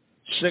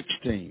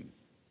 16.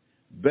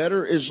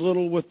 Better is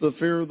little with the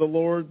fear of the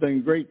Lord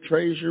than great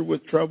treasure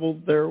with trouble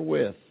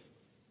therewith.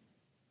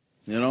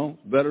 You know,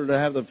 better to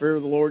have the fear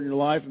of the Lord in your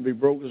life and be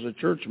broke as a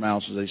church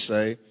mouse, as they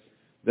say,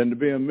 than to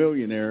be a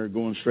millionaire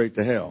going straight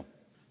to hell.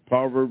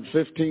 Proverbs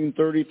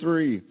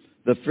 15:33.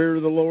 The fear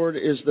of the Lord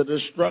is the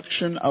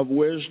destruction of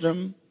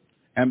wisdom,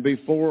 and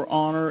before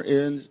honor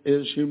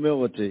is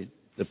humility.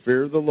 The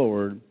fear of the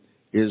Lord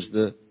is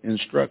the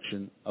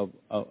instruction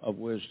of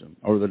wisdom,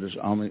 or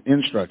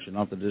instruction,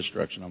 not the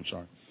destruction. I'm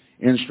sorry,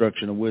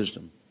 instruction of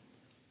wisdom.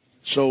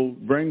 So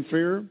bring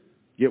fear,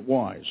 get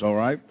wise. All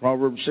right.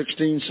 Proverbs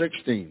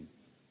 16:16.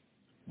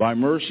 By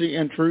mercy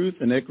and truth,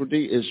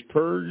 iniquity is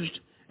purged,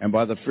 and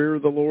by the fear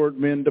of the Lord,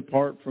 men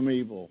depart from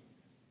evil.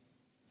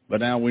 But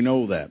now we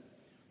know that.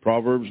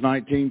 Proverbs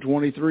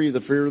 19:23,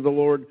 the fear of the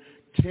Lord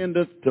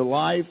tendeth to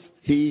life.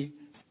 He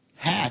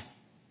hath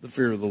the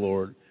fear of the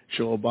Lord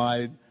shall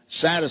abide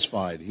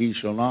satisfied. He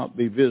shall not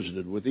be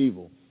visited with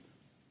evil.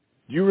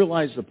 Do you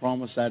realize the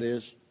promise that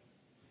is?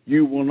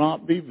 You will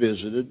not be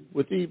visited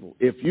with evil.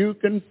 If you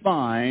can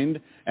find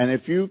and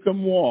if you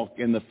can walk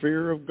in the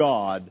fear of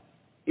God,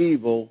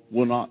 evil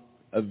will not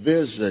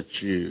visit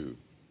you.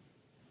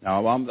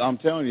 Now, I'm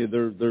telling you,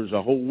 there's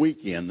a whole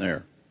weekend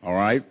there, all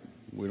right?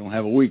 We don't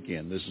have a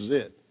weekend. This is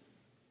it.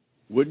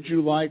 Wouldn't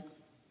you like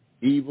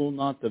evil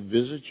not to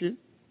visit you?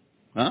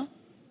 Huh?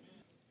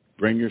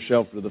 Bring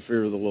yourself to the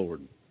fear of the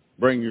Lord.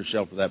 Bring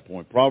yourself to that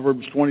point.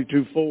 Proverbs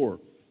 22:4.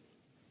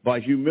 By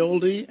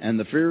humility and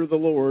the fear of the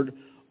Lord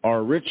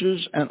are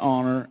riches and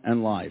honor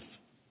and life.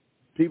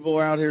 People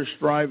are out here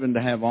striving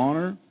to have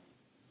honor,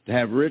 to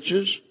have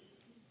riches,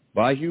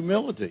 by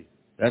humility.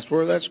 That's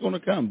where that's going to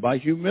come, by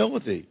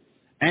humility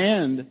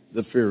and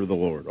the fear of the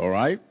Lord, all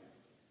right?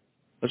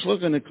 Let's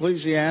look in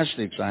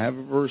Ecclesiastes. I have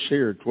a verse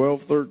here,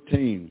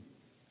 12:13.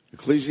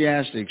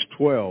 Ecclesiastes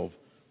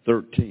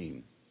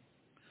 12:13.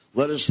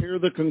 Let us hear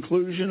the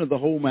conclusion of the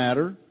whole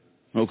matter.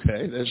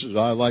 Okay,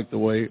 I like the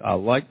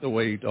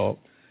way he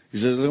talked. He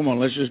says, come on,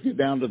 let's get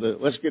down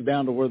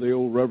to where the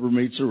old rubber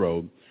meets the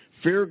road.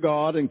 Fear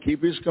God and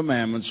keep his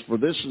commandments, for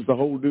this is the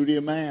whole duty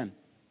of man.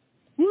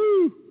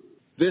 Woo!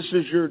 This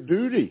is your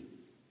duty.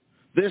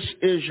 This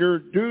is your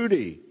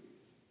duty.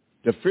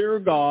 To fear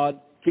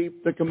God,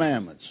 keep the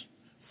commandments.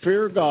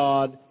 Fear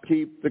God,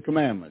 keep the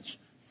commandments.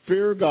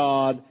 Fear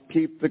God,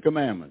 keep the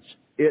commandments.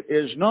 It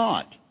is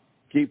not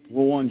keep the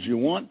ones you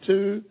want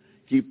to,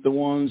 keep the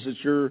ones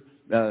that your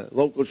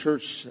local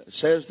church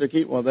says to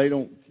keep. Well, they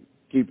don't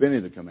keep any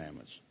of the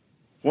commandments.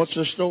 What's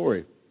the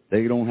story?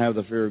 They don't have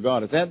the fear of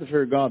God. If they had the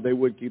fear of God, they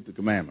would keep the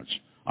commandments.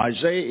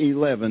 Isaiah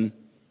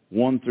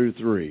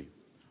 11:1-3.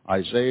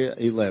 Isaiah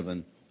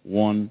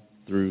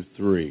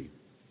 11:1-3.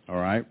 All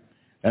right?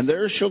 And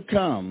there shall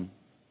come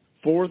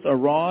forth a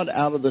rod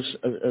out of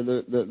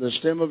the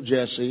stem of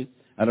Jesse,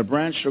 and a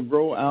branch shall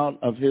grow out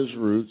of his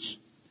roots.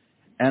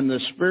 And the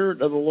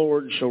Spirit of the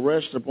Lord shall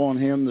rest upon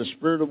him, the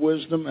Spirit of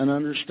wisdom and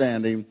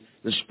understanding,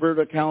 the Spirit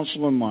of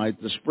counsel and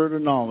might, the Spirit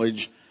of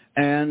knowledge,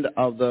 and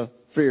of the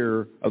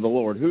fear of the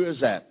Lord. Who is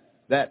that?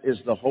 That is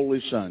the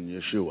Holy Son,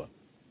 Yeshua.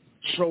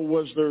 So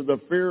was there the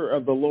fear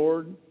of the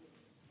Lord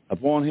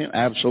upon him?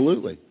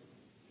 Absolutely.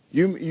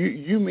 You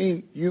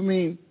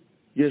mean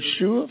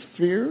Yeshua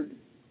feared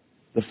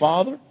the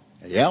Father?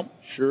 Yep,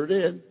 sure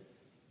did.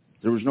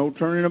 There was no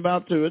turning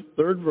about to it.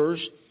 Third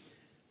verse.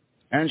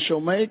 And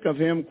shall make of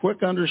him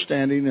quick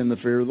understanding in the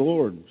fear of the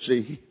Lord.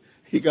 See,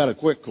 he got a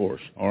quick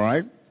course, all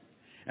right?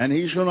 And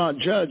he shall not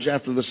judge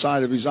after the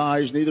sight of his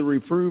eyes, neither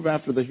reprove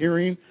after the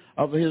hearing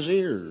of his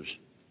ears.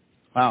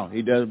 Wow,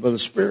 he does it by the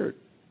Spirit.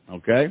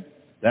 Okay?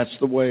 That's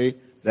the way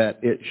that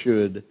it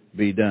should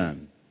be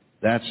done.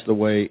 That's the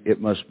way it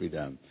must be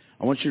done.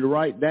 I want you to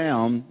write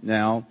down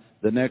now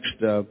the next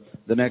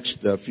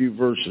few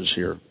verses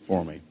here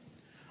for me.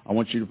 I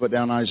want you to put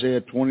down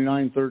Isaiah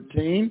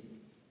 29:13.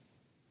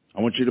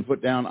 I want you to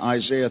put down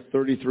Isaiah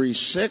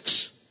 33:6.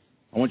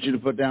 I want you to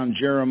put down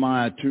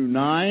Jeremiah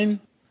 2:9.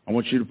 I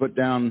want you to put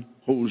down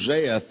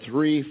Hosea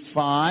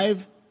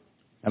 3:5.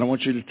 And I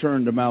want you to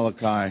turn to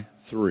Malachi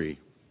 3.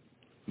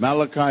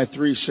 Malachi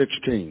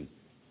 3:16.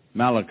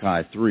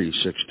 Malachi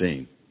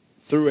 3:16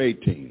 through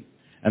 18.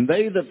 And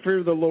they that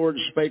fear the Lord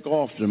spake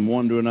often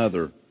one to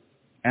another,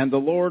 and the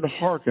Lord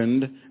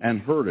hearkened and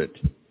heard it.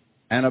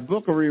 And a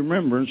book of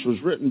remembrance was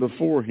written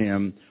before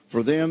him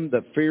for them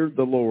that feared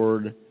the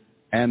Lord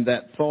and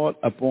that thought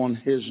upon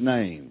his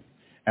name.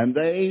 And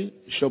they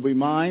shall be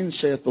mine,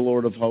 saith the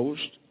Lord of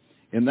hosts,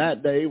 in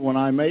that day when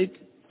I make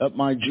up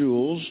my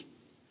jewels,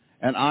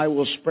 and I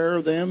will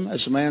spare them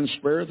as a man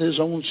spareth his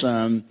own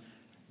son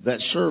that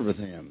serveth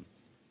him.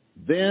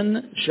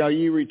 Then shall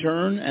ye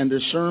return and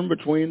discern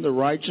between the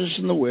righteous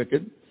and the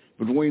wicked,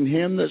 between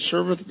him that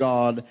serveth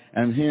God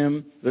and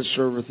him that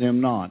serveth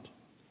him not.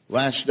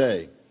 Last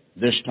day,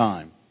 this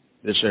time,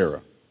 this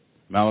era.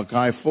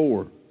 Malachi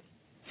 4,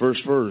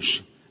 first verse.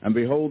 And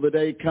behold, the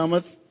day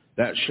cometh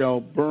that shall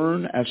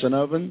burn as an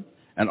oven,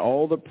 and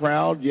all the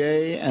proud,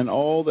 yea, and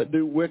all that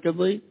do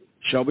wickedly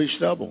shall be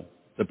stubble.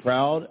 The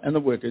proud and the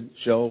wicked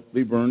shall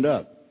be burned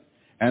up.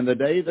 And the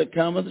day that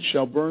cometh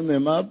shall burn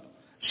them up,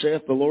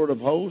 saith the Lord of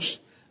hosts,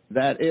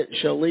 that it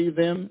shall leave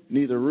them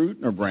neither root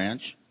nor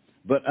branch.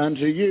 But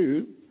unto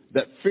you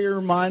that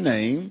fear my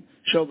name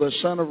shall the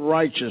Son of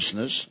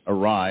Righteousness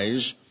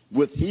arise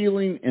with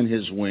healing in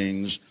his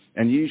wings,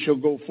 and ye shall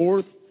go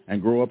forth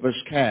and grow up as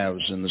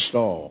calves in the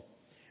stall.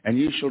 And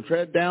ye shall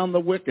tread down the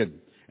wicked,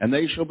 and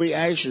they shall be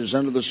ashes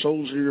under the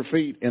soles of your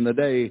feet in the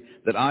day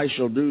that I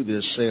shall do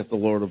this, saith the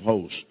Lord of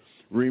hosts.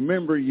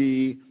 Remember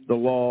ye the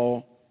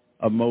law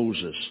of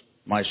Moses,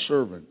 my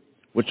servant,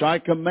 which I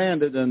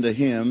commanded unto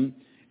him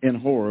in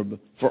Horeb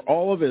for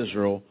all of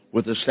Israel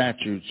with the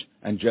statutes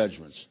and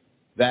judgments.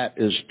 That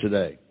is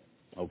today.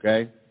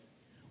 Okay?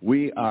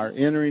 We are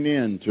entering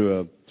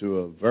into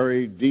a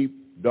very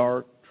deep,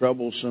 dark,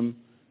 troublesome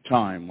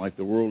time like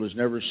the world has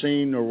never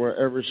seen nor will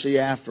ever see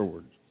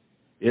afterwards.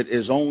 It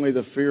is only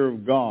the fear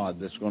of God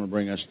that's going to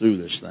bring us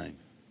through this thing.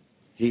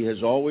 He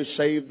has always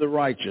saved the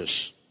righteous.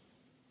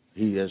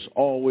 He has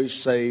always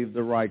saved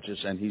the righteous,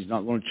 and he's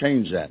not going to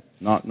change that.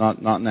 Not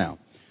now.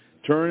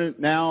 Turn it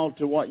now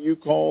to what you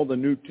call the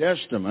New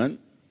Testament,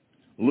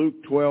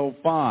 Luke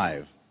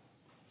 12:5.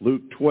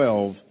 Luke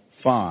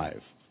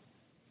 12:5.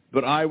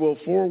 But I will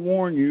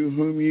forewarn you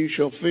whom ye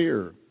shall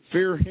fear.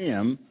 Fear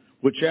him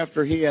which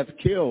after he hath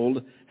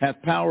killed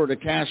hath power to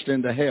cast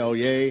into hell.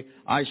 Yea,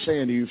 I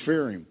say unto you,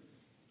 fear him.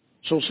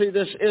 So see,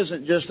 this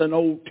isn't just an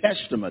Old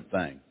Testament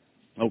thing.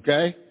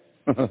 Okay?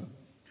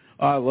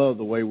 I love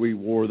the way we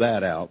wore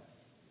that out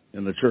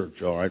in the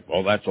church, all right?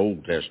 Well, that's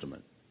Old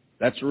Testament.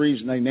 That's the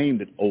reason they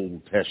named it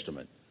Old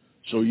Testament.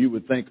 So you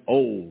would think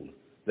old,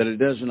 that it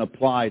doesn't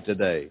apply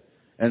today.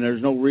 And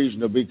there's no reason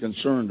to be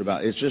concerned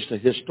about it. It's just a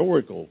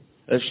historical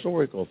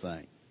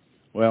thing.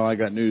 Well, I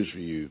got news for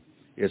you.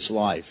 It's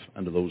life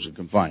unto those that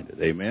can find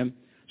it. Amen?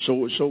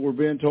 So we're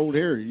being told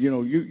here,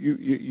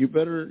 you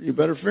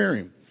better fear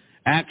him.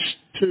 Acts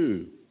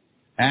 2.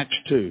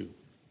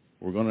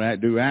 We're going to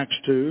do Acts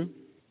 2,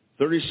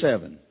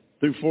 37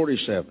 through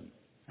 47.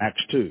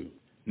 Acts 2.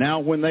 Now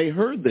when they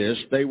heard this,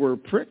 they were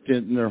pricked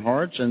in their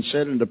hearts and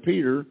said unto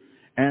Peter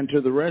and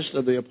to the rest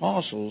of the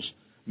apostles,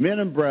 Men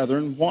and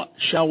brethren, what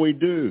shall we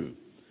do?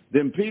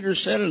 Then Peter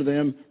said unto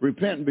them,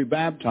 Repent and be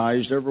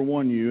baptized, every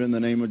one of you, in the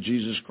name of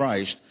Jesus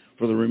Christ,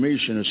 for the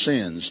remission of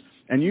sins,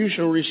 and you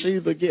shall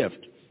receive the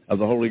gift of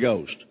the Holy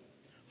Ghost.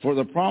 For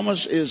the promise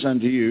is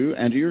unto you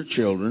and to your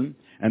children,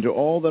 and to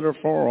all that are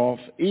far off,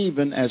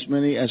 even as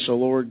many as the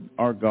Lord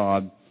our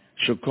God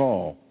shall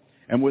call.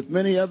 And with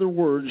many other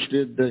words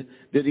did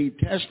he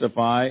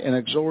testify and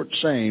exhort,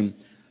 saying,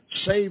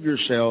 Save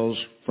yourselves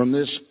from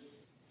this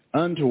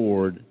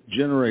untoward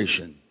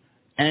generation.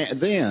 And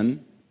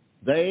then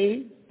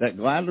they that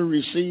gladly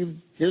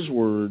received his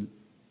word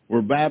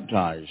were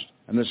baptized.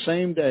 And the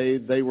same day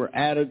they were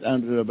added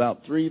unto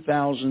about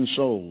 3,000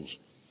 souls.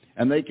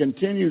 And they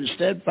continued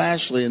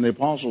steadfastly in the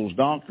apostles'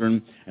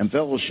 doctrine and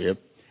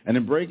fellowship, and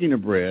in breaking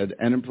of bread,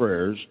 and in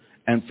prayers.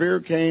 And fear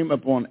came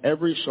upon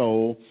every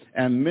soul,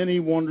 and many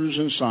wonders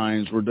and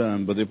signs were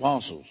done by the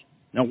apostles.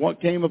 Now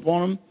what came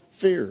upon them?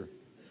 Fear.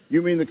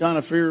 You mean the kind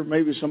of fear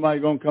maybe somebody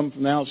going to come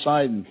from the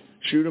outside and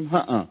shoot them?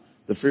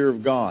 The fear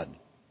of God.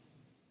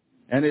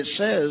 And it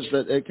says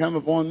that it come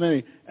upon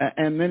many,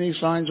 and many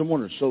signs and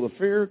wonders. So the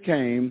fear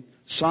came,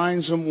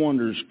 signs and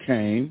wonders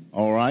came,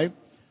 all right?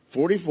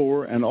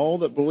 44, and all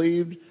that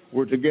believed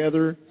were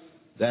together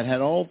that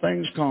had all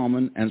things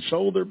common, and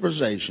sold their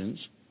possessions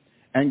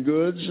and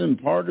goods,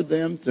 and parted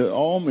them to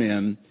all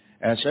men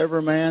as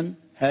every man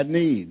had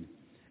need.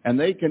 And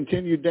they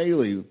continued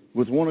daily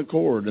with one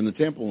accord in the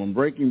temple, and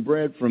breaking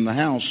bread from the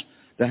house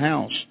to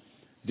house,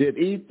 did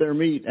eat their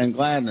meat and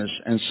gladness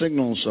and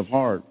singleness of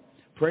heart,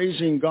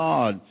 praising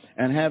God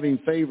and having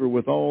favor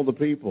with all the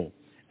people.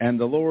 And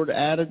the Lord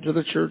added to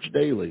the church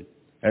daily,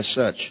 as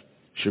such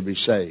should be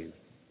saved.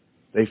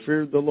 They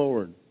feared the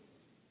Lord.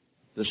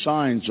 The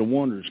signs and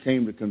wonders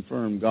came to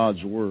confirm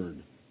God's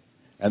word.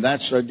 And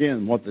that's,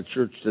 again, what the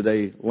church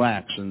today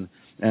lacks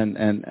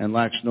and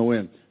lacks no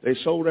end. They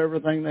sold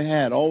everything they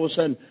had. All of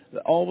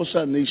a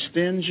sudden, these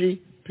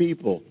stingy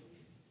people,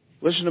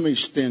 listen to me,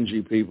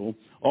 stingy people,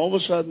 all of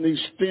a sudden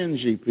these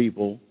stingy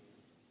people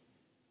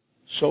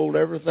sold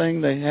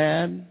everything they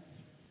had,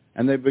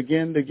 and they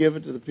began to give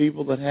it to the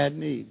people that had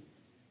need.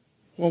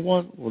 Well,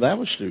 what? Well, that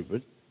was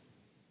stupid.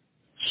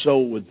 So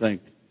would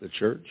think the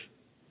church.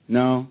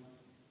 No,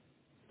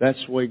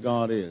 that's the way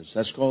God is.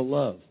 That's called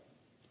love.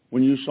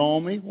 When you saw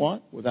me,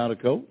 what? Without a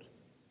coat?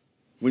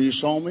 When you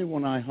saw me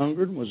when I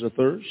hungered and was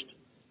athirst?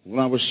 When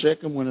I was sick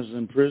and when I was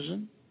in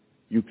prison?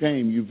 You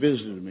came, you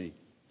visited me.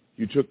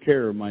 You took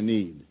care of my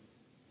need.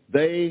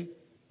 They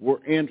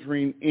were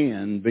entering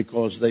in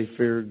because they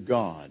feared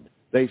God.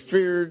 They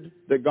feared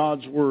that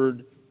God's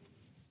word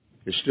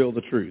is still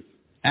the truth.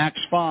 Acts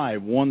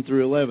 5, 1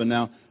 through 11.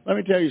 Now, let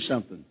me tell you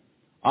something.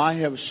 I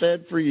have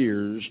said for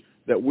years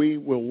that we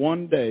will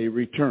one day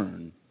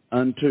return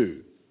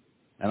unto,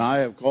 and I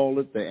have called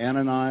it the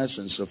Ananias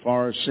and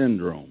Sapphira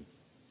syndrome.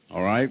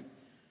 All right?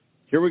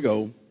 Here we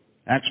go.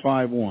 Acts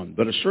 5:1.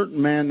 But a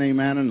certain man named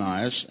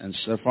Ananias and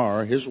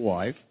Sapphira, his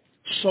wife,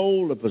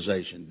 sold a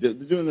possession. They're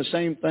doing the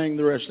same thing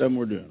the rest of them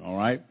were doing, all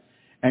right?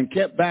 And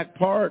kept back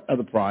part of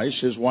the price,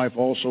 his wife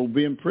also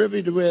being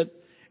privy to it,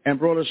 and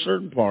brought a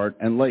certain part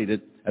and laid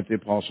it at the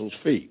apostles'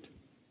 feet.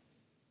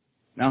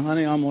 Now,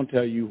 honey, I'm going to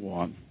tell you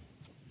what.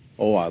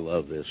 Oh, I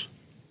love this.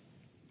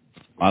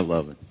 I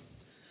love it.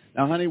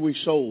 Now, honey, we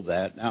sold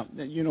that. Now,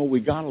 you know, we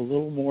got a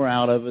little more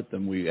out of it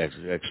than we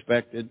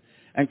expected.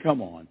 And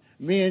come on,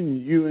 me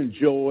and you and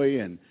Joey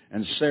and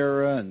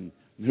Sarah and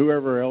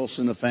whoever else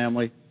in the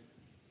family,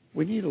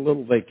 we need a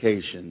little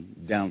vacation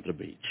down at the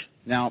beach.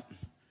 Now,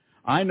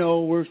 I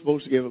know we're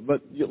supposed to give it,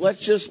 but let's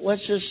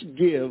just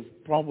give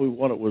probably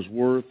what it was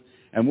worth,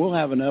 and we'll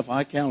have enough.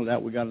 I counted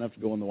out. We got enough to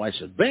go, and the wife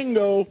said,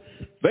 bingo,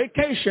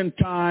 vacation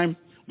time,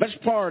 let's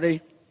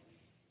party.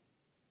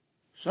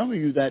 Some of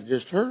you that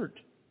just hurt.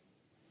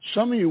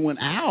 Some of you went,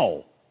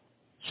 ow.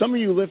 Some of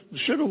you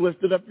should have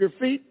lifted up your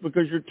feet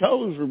because your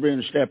toes were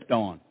being stepped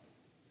on.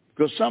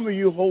 Because some of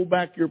you hold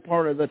back your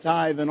part of the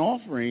tithe and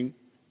offering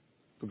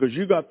because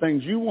you got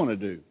things you want to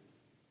do.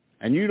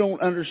 And you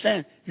don't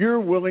understand.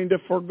 You're willing to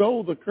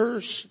forego the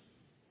curse.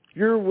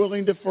 You're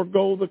willing to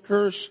forego the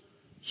curse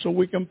so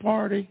we can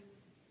party.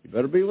 You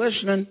better be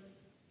listening.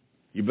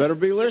 You better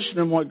be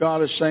listening what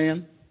God is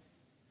saying.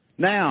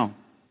 Now,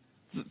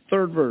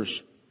 third verse.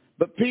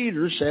 But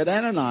Peter said,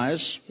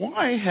 Ananias,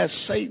 why has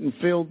Satan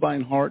filled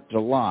thine heart to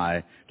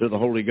lie to the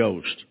Holy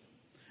Ghost,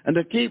 and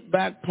to keep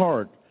back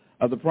part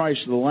of the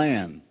price of the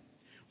land?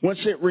 Whence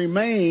it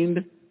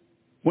remained,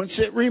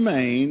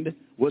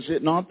 was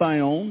it not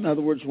thine own? In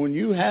other words, when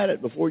you had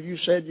it, before you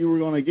said you were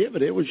going to give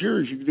it, it was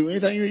yours. You could do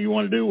anything you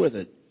want to do with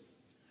it,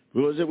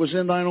 because it was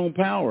in thine own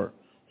power.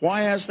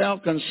 Why hast thou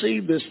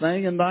conceived this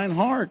thing in thine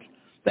heart?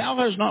 Thou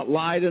hast not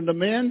lied unto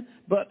men,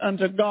 but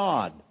unto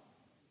God.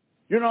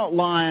 You're not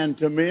lying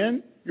to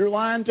men. You're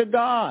lying to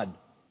God.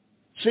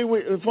 See,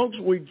 folks,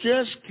 we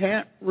just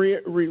can't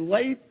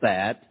relate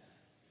that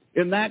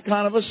in that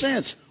kind of a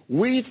sense.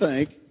 We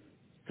think,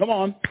 come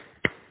on,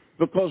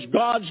 because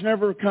God's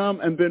never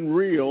come and been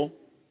real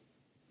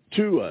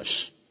to us.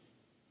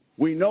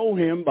 We know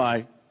Him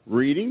by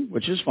reading,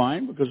 which is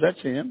fine because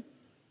that's Him.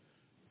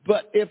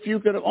 But if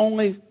you could have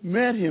only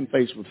met Him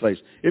face to face,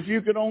 if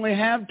you could only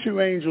have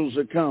two angels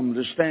that come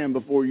to stand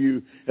before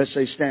you, that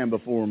say, stand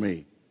before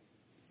me.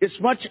 It's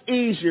much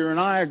easier, and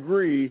I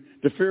agree,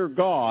 to fear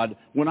God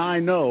when I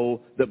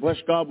know that, bless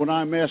God, when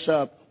I mess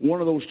up, one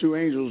of those two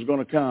angels is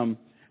going to come,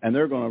 and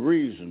they're going to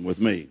reason with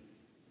me.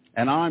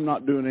 And I'm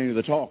not doing any of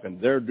the talking.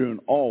 They're doing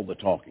all the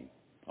talking.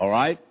 All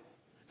right?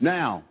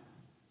 Now,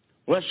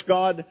 bless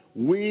God,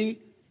 we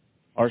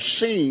are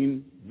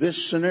seeing this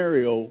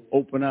scenario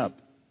open up.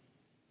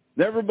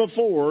 Never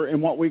before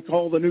in what we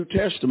call the New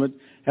Testament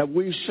have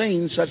we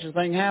seen such a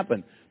thing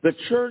happen. The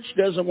church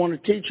doesn't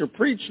want to teach or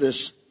preach this.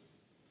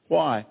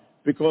 Why?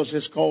 Because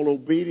it's called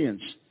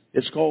obedience.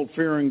 It's called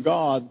fearing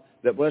God,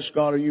 that bless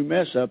God, or you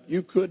mess up,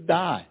 you could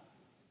die.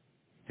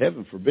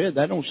 Heaven forbid.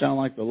 That don't sound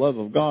like the love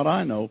of God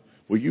I know.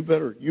 Well, you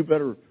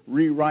better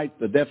rewrite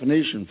the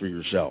definition for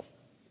yourself.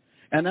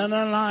 And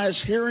Ananias,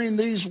 hearing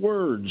these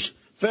words,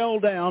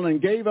 fell down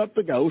and gave up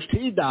the ghost.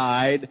 He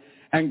died,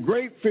 and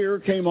great fear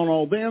came on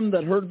all them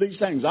that heard these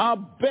things. I'll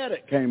bet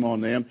it came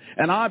on them,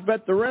 and I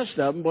bet the rest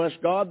of them, bless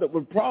God, that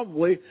would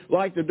probably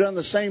like to have done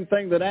the same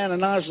thing that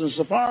Ananias and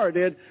Sapphira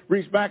did,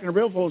 reached back in their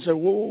billfold and said,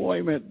 whoa,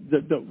 wait a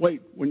minute,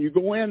 wait, when you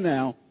go in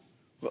now,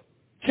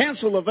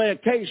 cancel the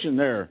vacation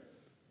there,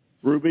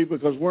 Ruby,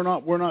 because we're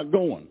not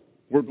going.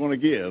 We're going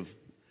to give.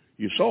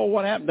 You saw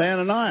what happened to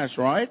Ananias,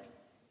 right?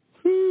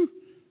 Whew.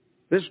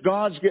 This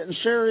God's getting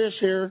serious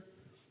here.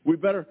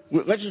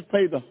 Let's just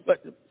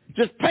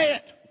just pay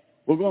it.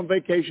 We'll go on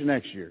vacation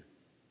next year.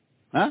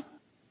 Huh?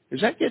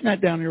 Is that getting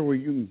that down here where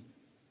you can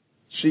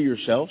see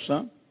yourself,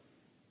 son?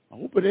 I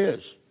hope it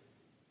is.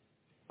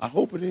 I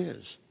hope it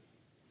is.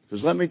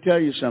 Because let me tell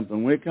you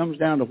something. When it comes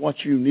down to what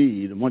you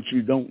need and what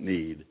you don't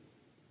need,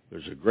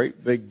 there's a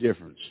great big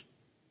difference.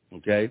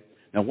 Okay?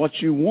 Now, what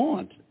you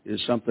want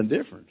is something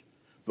different.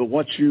 But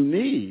what you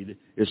need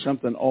is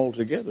something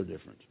altogether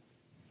different.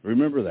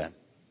 Remember that.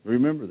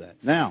 Remember that.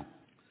 Now,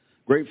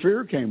 great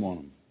fear came on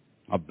them.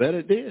 I bet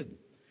it did.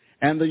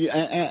 And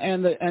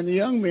the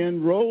young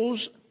men rose,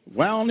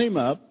 wound him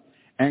up,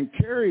 and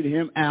carried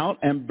him out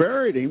and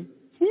buried him.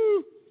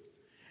 Whew.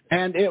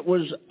 And it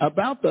was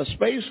about the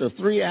space of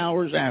 3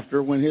 hours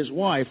after when his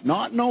wife,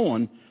 not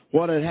knowing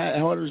what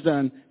was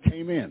done,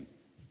 came in.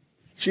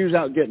 She was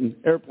out getting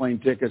airplane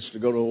tickets to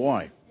go to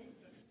Hawaii.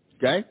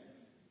 Okay?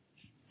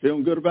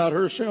 Feeling good about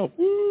herself.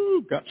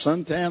 Woo! Got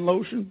suntan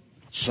lotion,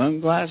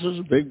 sunglasses,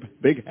 a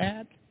big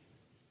hat,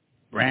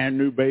 brand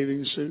new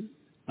bathing suit.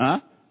 Huh?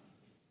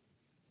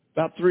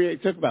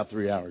 It took about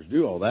 3 hours to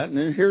do all that, and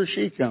then here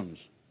she comes.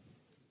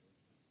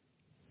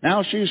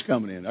 Now she's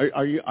coming in.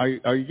 Are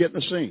you getting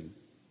the scene?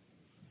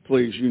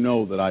 Please, you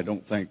know that I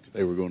don't think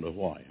they were going to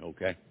Hawaii,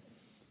 okay?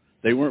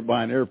 They weren't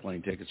buying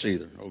airplane tickets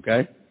either,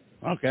 okay?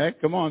 Okay,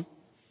 come on.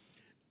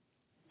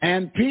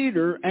 And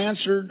Peter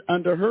answered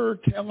unto her,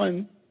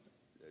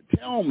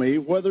 tell me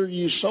whether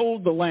you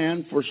sold the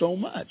land for so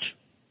much.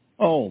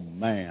 Oh,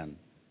 man.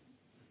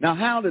 Now,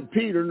 how did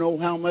Peter know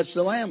how much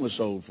the land was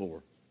sold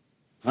for?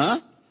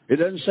 Huh? It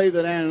doesn't say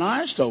that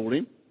Ananias told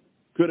him.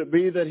 Could it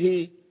be that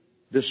he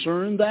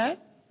discerned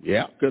that?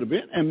 Yeah, could have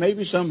been. And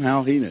maybe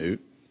somehow he knew.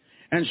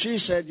 And she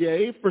said,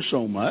 yea, for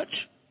so much.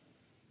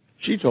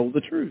 She told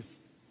the truth.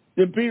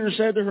 Then Peter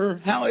said to her,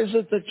 how is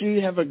it that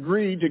ye have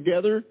agreed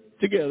together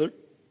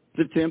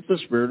to tempt the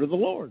Spirit of the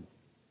Lord?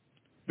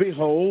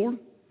 Behold,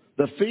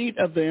 the feet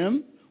of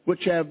them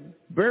which have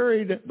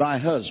buried thy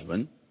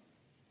husband,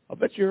 I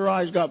bet your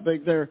eyes got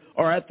big there,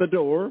 are at the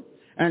door,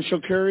 and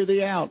shall carry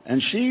thee out.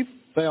 And she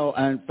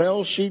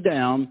fell she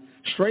down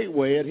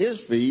straightway at his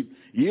feet,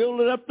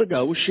 yielded up the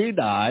ghost, she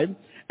died.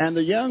 And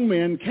the young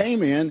men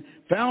came in,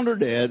 found her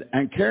dead,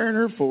 and carrying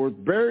her forth,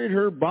 buried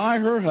her by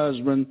her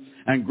husband.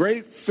 And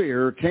great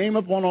fear came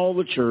upon all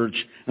the church,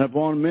 and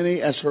upon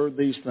many as heard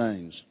these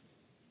things.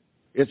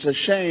 It's a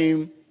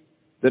shame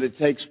that it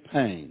takes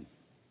pain.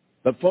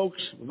 But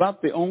folks,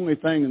 about the only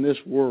thing in this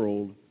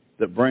world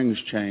that brings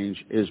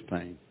change is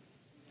pain.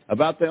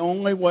 About the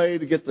only way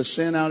to get the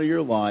sin out of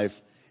your life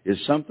is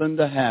something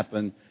to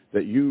happen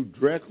that you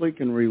directly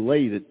can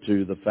relate it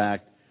to the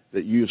fact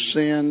that you've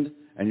sinned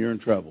and you're in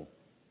trouble.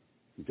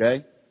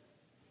 Okay?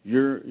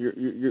 You're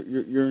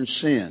in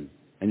sin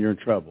and you're in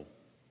trouble.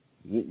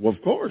 Well,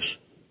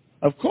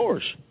 of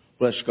course,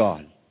 bless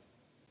God.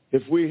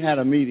 If we had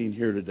a meeting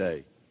here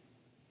today,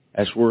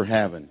 as we're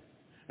having,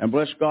 and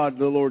bless God,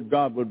 the Lord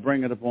God would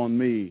bring it upon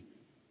me,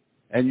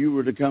 and you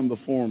were to come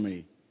before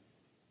me,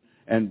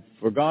 and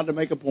for God to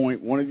make a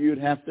point, one of you would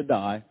have to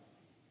die.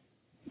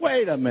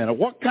 Wait a minute,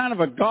 what kind of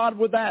a God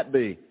would that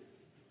be?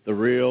 The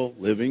real,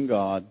 living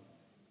God.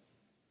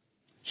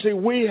 See,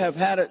 we have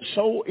had it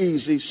so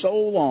easy, so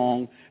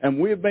long, and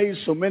we've made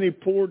so many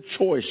poor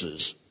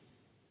choices.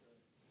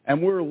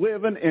 And we're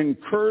living in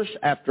curse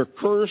after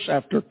curse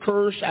after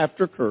curse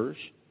after curse.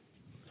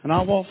 And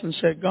I've often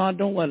said, God,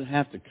 don't let it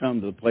have to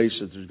come to the place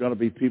that there's got to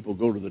be people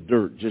go to the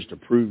dirt just to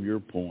prove your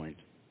point.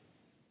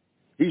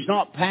 He's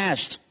not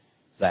past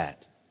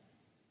that.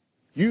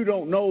 You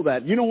don't know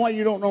that. You know why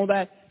you don't know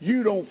that?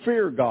 You don't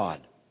fear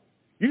God.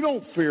 You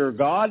don't fear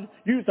God.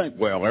 You think,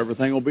 well,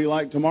 everything will be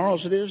like tomorrow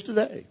as it is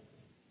today.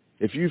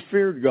 If you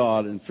feared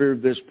God and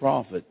feared this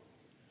prophet,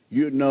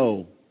 you'd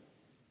know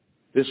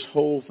this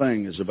whole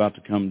thing is about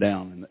to come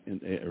down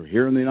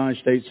here in the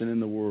United States and in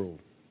the world.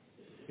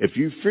 If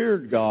you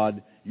feared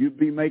God, you'd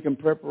be making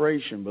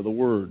preparation by the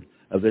word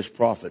of this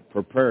prophet.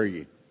 Prepare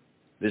ye.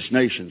 This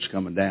nation's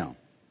coming down.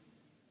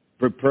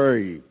 Prepare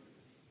ye.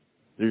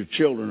 Your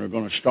children are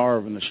going to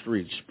starve in the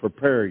streets.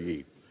 Prepare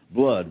ye.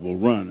 Blood will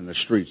run in the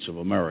streets of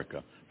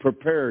America.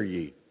 Prepare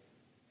ye.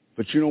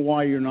 But you know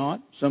why you're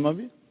not, some of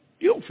you?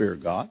 You don't fear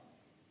God.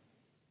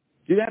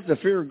 You have to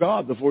fear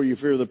God before you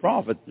fear the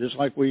prophet, just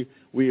like we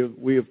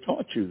have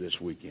taught you this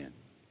weekend.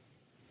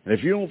 And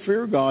if you don't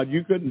fear God,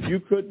 you couldn't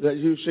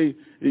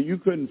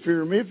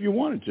fear me if you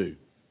wanted to.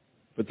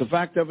 But the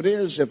fact of it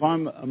is, if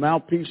I'm a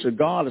mouthpiece of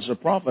God as a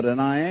prophet,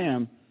 and I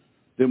am,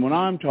 then when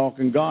I'm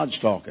talking, God's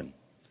talking.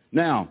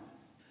 Now,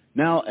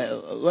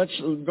 let's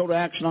go to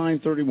Acts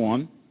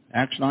 9:31.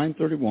 Acts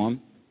 9:31.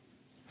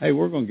 Hey,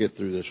 we're going to get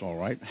through this all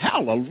right.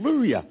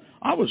 Hallelujah.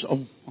 I'll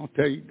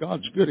tell you,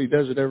 God's good. He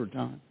does it every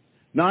time.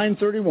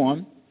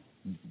 9:31.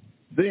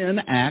 Then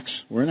Acts,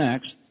 we're in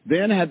Acts.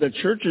 Then had the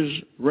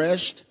churches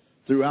rest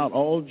throughout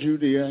all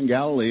Judea and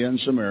Galilee and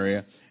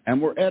Samaria,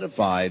 and were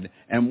edified,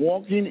 and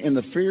walking in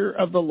the fear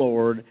of the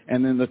Lord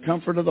and in the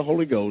comfort of the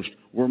Holy Ghost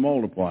were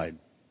multiplied.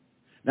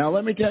 Now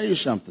let me tell you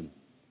something.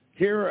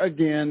 Here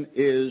again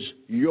is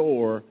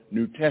your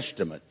New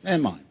Testament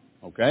and mine,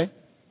 okay?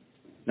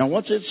 Now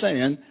what's it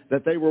saying?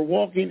 That they were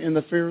walking in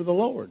the fear of the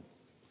Lord.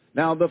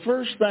 Now the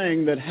first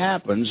thing that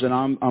happens, and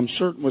I'm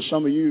certain with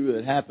some of you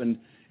that happened,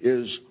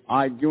 is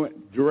I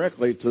went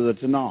directly to the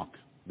Tanakh,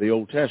 the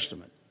Old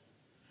Testament.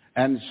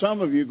 And some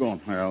of you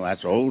going, well,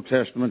 that's Old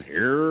Testament,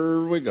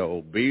 here we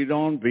go, beat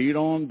on, beat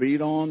on,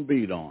 beat on,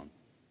 beat on.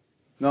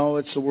 No,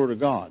 it's the Word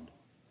of God.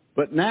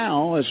 But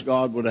now, as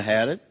God would have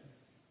had it,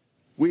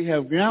 we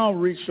have now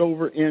reached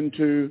over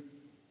into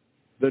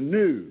the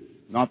New,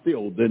 not the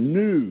Old, the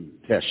New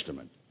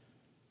Testament.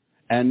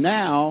 And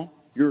now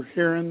you're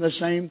hearing the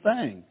same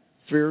thing.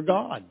 Fear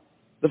God.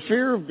 The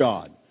fear of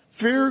God.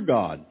 Fear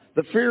God.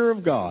 The fear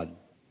of God.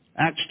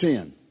 Acts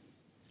 10.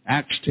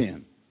 Acts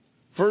 10.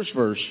 First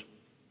verse,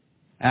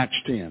 Acts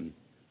 10.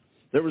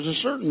 There was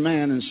a certain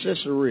man in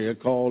Caesarea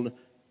called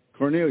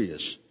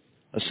Cornelius,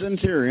 a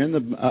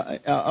centurion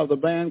of the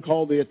band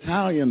called the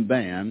Italian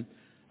band,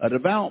 a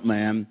devout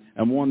man,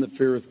 and one that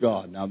feareth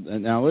God.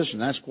 Now listen,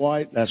 that's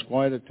quite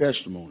a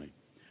testimony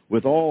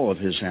with all of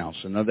his house.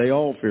 And they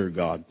all feared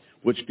God,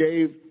 which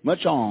gave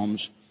much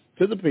alms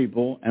to the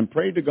people and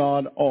prayed to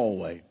God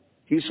always.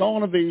 He saw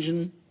in a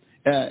vision,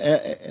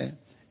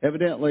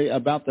 evidently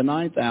about the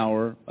 9th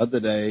hour of the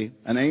day,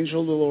 an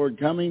angel of the Lord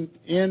coming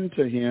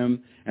into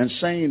him and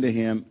saying to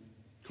him,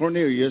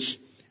 Cornelius.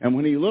 And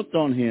when he looked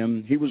on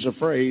him, he was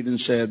afraid and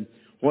said,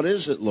 What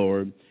is it,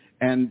 Lord?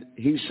 And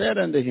he said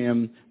unto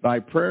him, Thy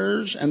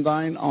prayers and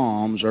thine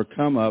alms are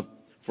come up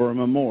for a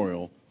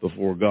memorial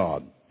before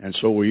God. And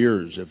so will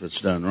yours if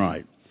it's done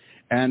right.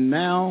 And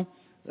now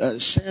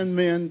send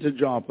men to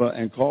Joppa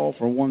and call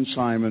for one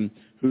Simon,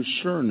 whose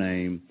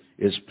surname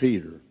is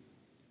Peter.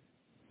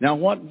 Now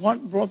what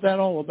brought that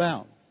all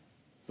about?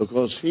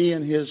 Because he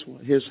and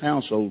his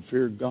household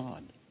feared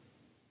God.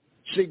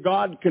 See,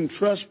 God can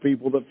trust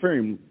people that fear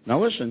Him.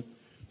 Now listen,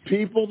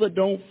 people that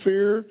don't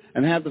fear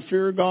and have the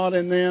fear of God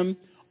in them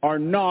are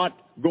not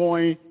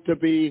going to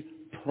be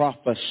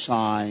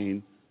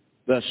prophesying,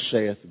 thus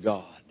saith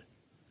God.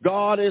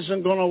 God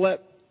isn't going to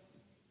let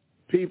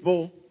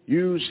people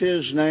use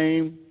His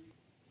name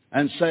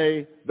and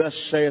say, thus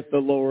saith the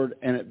Lord,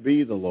 and it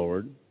be the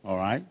Lord, all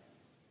right,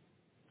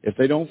 if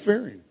they don't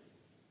fear Him.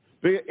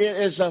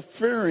 It is a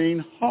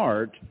fearing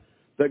heart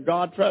that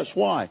God trusts.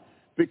 Why?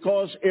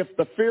 Because if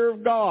the fear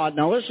of God,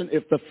 now listen,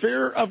 if the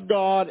fear of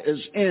God is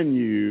in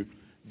you,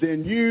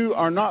 then you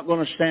are not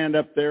going to stand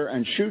up there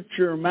and shoot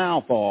your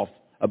mouth off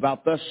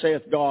about thus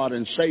saith God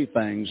and say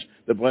things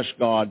that bless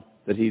God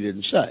that He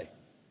didn't say.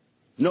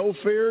 No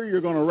fear,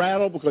 you're going to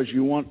rattle because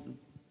you want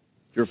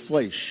your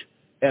flesh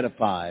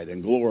edified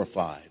and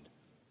glorified.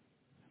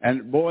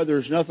 And boy,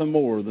 there's nothing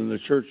more than the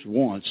church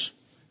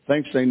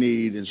thinks they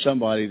need in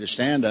somebody to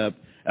stand up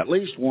at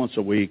least once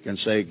a week and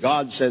say,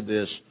 God said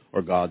this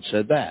or God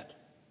said that.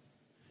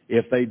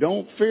 If they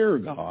don't fear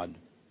God,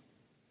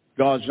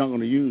 God's not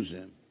going to use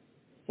them.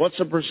 What's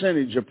the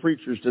percentage of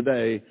preachers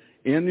today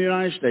in the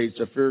United States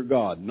that fear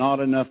God? Not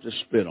enough to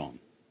spit on.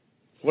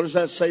 What does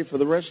that say for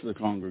the rest of the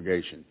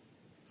congregation?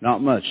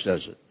 Not much,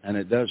 does it? And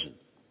it doesn't.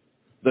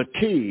 The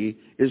key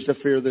is to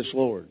fear this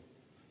Lord.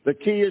 The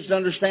key is to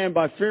understand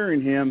by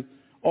fearing Him,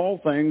 all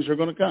things are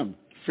going to come.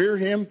 Fear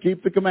Him,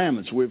 keep the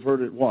commandments. We've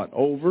heard it,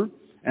 over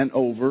and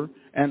over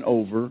and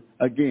over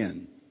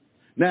again.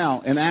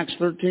 Now, in Acts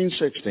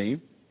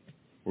 13:16,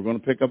 we're going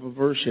to pick up a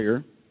verse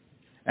here.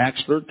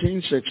 Acts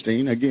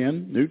 13:16,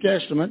 again, New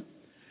Testament.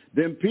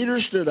 Then Peter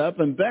stood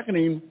up and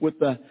beckoning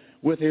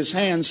with his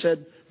hand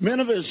said, Men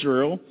of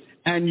Israel,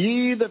 and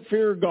ye that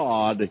fear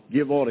God,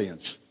 give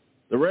audience.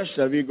 The rest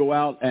of you go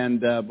out and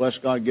bless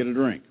God, get a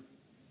drink.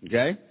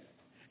 Okay?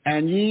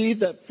 And ye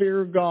that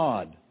fear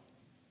God.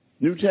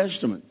 New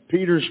Testament,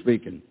 Peter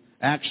speaking.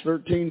 Acts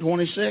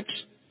 13:26.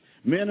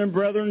 Men and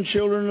brethren,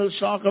 children of the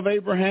stock of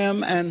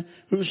Abraham, and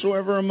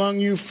whosoever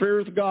among you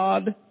feareth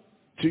God,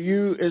 to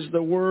you is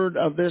the word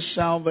of this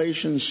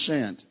salvation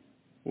sent.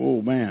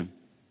 Oh, man.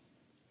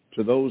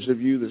 To those of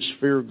you that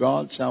fear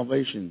God,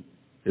 salvation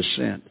is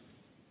sent.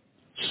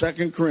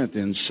 2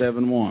 Corinthians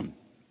 7:1.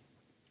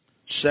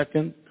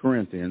 2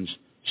 Corinthians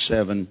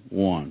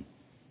 7:1.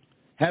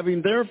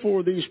 Having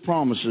therefore these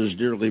promises,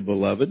 dearly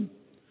beloved,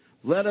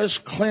 let us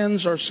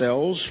cleanse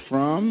ourselves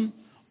from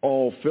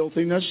all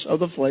filthiness of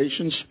the flesh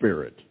and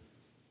spirit.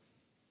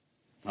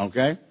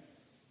 Okay?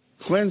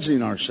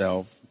 Cleansing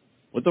ourselves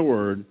with the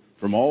word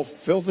from all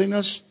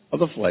filthiness of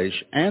the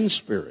flesh and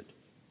spirit.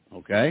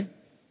 Okay?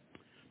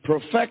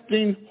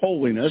 Perfecting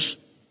holiness.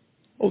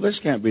 Oh, this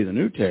can't be the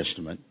New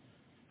Testament.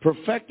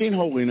 Perfecting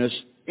holiness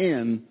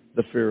in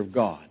the fear of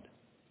God.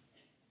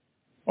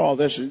 Oh,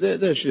 this is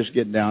just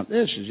getting down.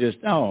 This is just,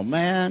 oh,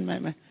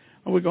 man.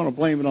 Are we going to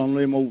blame it on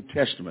them Old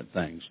Testament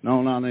things?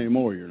 No, not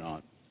anymore, you're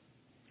not.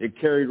 It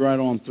carried right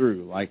on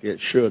through like it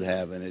should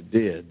have, and it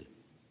did.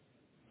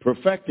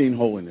 Perfecting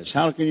holiness.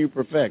 How can you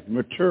perfect?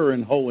 Mature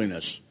in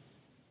holiness.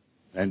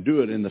 And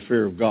do it in the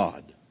fear of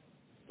God.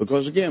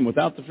 Because again,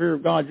 without the fear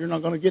of God, you're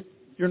not going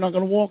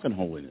to walk in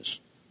holiness.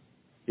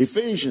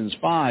 Ephesians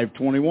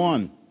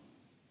 5:21.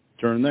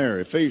 Turn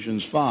there.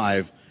 Ephesians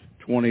 5:21.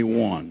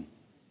 21.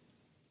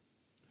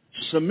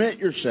 Submit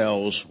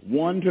yourselves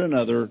one to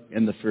another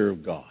in the fear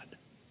of God.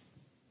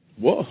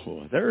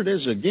 Whoa, there it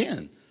is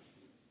again.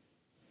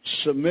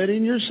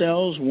 Submitting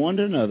yourselves one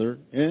to another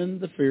in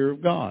the fear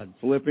of God.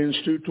 Philippians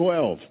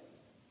 2:12.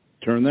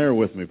 Turn there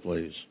with me,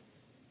 please.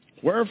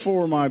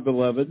 Wherefore, my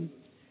beloved,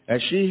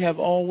 as ye have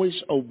always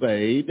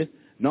obeyed,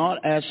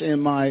 not as in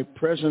my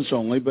presence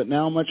only, but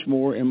now much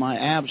more in my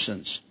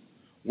absence,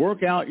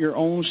 work out your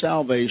own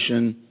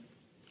salvation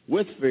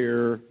with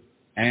fear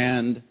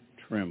and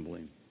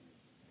trembling.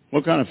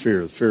 What kind of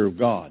fear? The fear of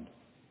God.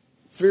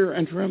 Fear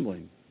and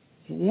trembling.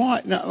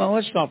 Why? Now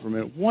let's stop for a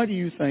minute. Why do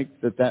you think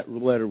that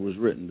letter was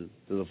written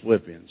to the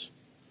Philippians?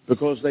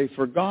 Because they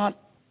forgot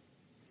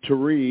to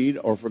read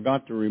or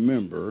forgot to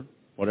remember,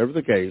 whatever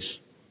the case,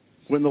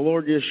 when the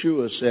Lord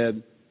Yeshua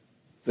said,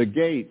 the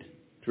gate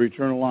to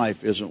eternal life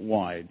isn't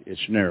wide,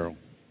 it's narrow.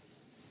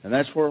 And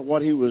that's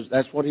what he was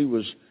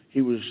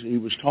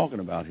talking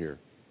about here.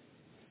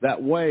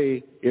 That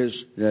way is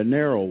a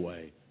narrow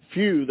way.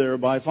 Few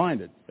thereby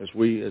find it, as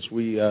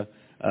we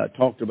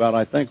talked about,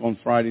 I think, on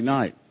Friday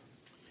night.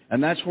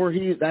 And that's where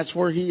he's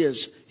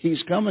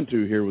coming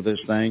to here with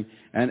this thing,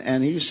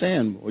 and he's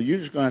saying, well, you're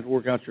just going to have to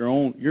work out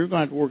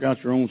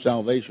your own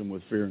salvation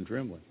with fear and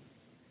trembling.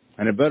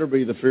 And it better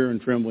be the fear and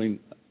trembling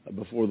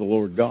before the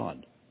Lord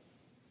God,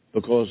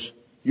 because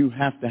you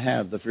have to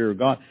have the fear of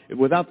God.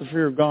 Without the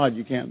fear of God,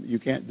 you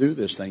can't do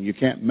this thing. You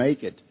can't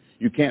make it.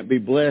 You can't be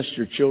blessed,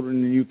 your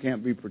children, and you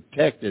can't be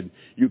protected.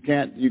 You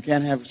can't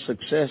have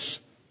success.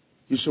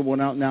 You said, well,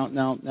 now,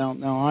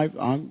 I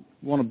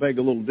want to beg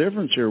a little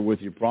difference here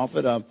with you,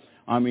 prophet.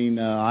 I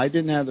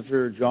didn't have the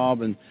fear of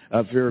job and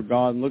fear of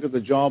God, and look at the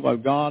job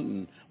I've got,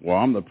 and well,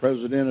 I'm the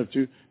president of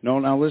two. No,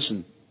 now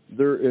listen,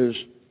 there is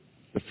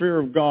the fear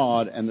of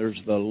God, and there's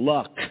the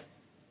luck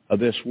of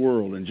this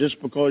world. And just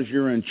because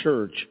you're in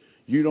church,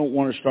 you don't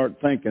want to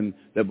start thinking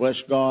that, bless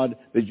God,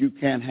 that you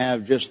can't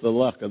have just the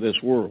luck of this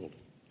world.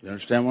 You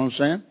understand what I'm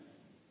saying?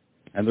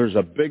 And there's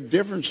a big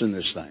difference in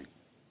this thing,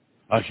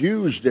 a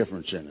huge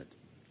difference in it.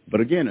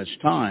 But again, it's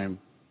time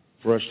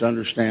for us to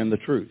understand the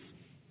truth.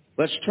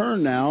 Let's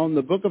turn now in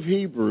the book of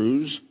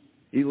Hebrews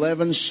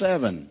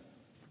 11:7.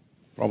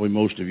 Probably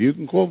most of you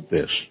can quote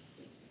this.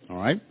 All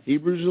right?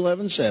 Hebrews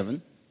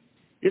 11:7.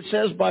 It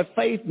says, by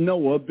faith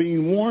Noah,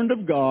 being warned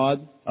of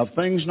God of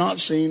things not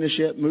seen as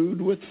yet,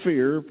 moved with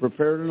fear,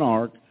 prepared an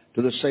ark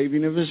to the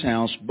saving of his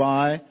house,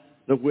 by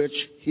the which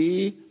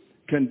he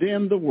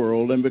condemned the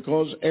world, and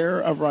because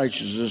heir of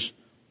righteousness,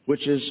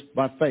 which is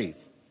by faith.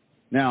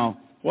 Now,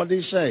 what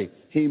did he say?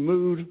 He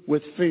moved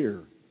with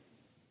fear.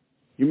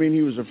 You mean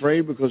he was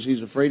afraid because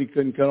he's afraid he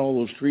couldn't cut all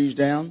those trees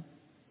down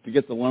to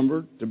get the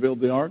lumber to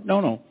build the ark?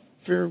 No.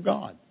 Fear of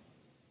God.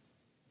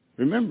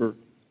 Remember,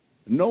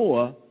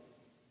 Noah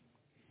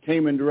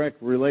came in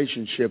direct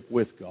relationship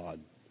with God.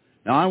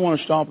 Now, I want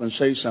to stop and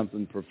say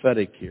something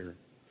prophetic here.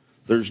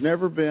 There's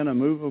never been a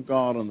move of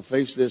God on the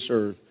face of this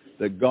earth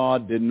that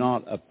God did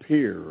not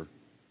appear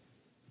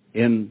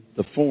in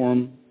the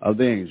form of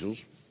the angels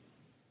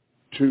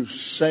to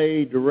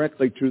say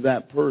directly to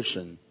that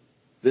person,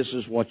 this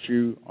is what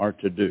you are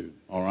to do,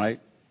 all right?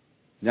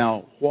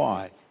 Now,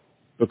 why?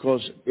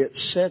 Because it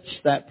sets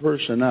that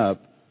person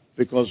up,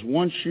 because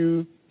once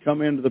you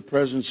come into the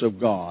presence of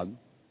God,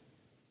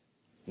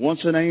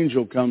 once an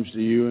angel comes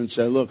to you and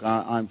says, look,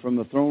 I'm from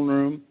the throne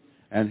room,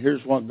 and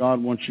here's what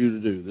God wants you to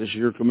do. This is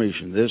your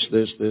commission, this,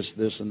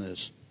 and this.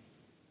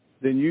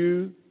 Then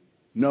you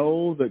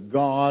know that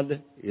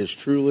God is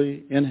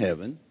truly in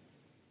heaven.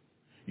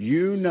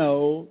 You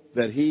know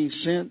that he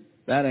sent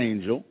that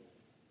angel,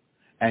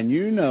 and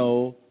you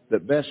know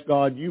that best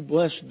God, you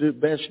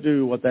best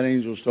do what that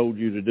angel's told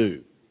you to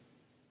do.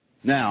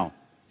 Now,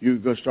 you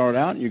go start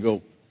out and you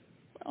go,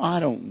 I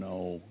don't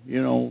know.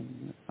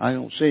 I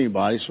don't see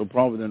anybody, so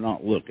probably they're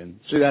not looking.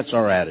 See, that's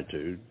our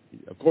attitude.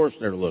 Of course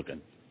they're looking.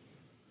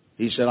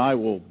 He said, I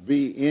will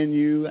be in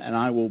you and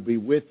I will be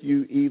with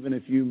you even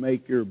if you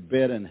make your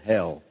bed in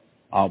hell.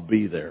 I'll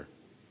be there.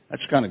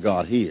 That's the kind of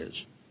God he is.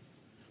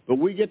 But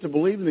we get to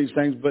believe in these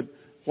things, but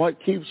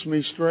what keeps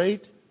me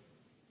straight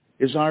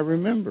is I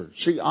remember.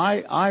 See,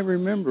 I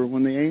remember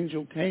when the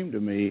angel came to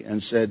me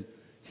and said,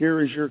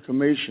 here is your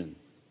commission.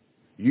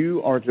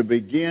 You are to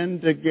begin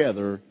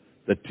together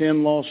the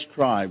 10 lost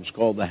tribes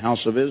called the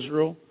house of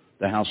Israel,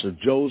 the house of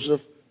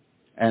Joseph,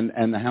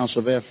 and the house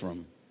of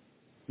Ephraim.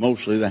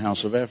 Mostly the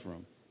house of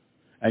Ephraim.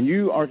 And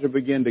you are to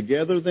begin to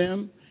gather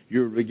them.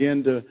 You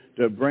begin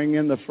to bring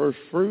in the first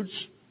fruits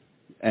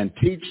and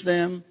teach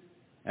them,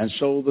 and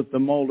so that the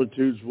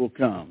multitudes will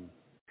come.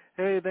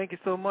 Hey, thank you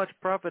so much,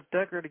 Prophet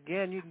Deckard.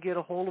 Again, you can get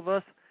a hold of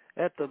us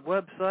at the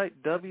website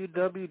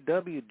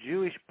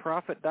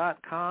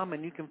www.jewishprophet.com,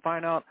 and you can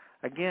find out,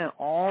 again,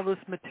 all this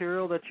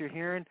material that you're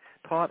hearing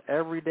taught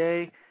every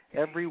day,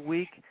 every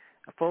week.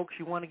 Folks,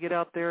 you want to get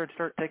out there and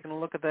start taking a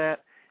look at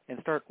that and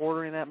start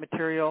ordering that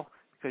material,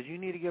 because you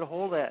need to get a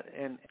hold of that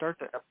and start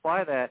to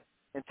apply that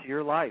into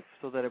your life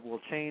so that it will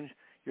change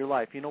your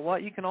life. You know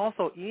what? You can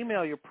also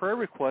email your prayer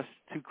requests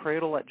to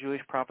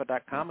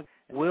cradle@jewishprophet.com.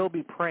 We'll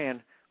be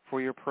praying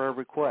for your prayer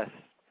requests.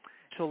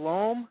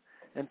 Shalom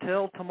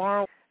until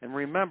tomorrow. And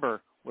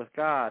remember, with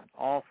God,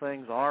 all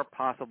things are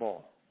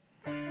possible.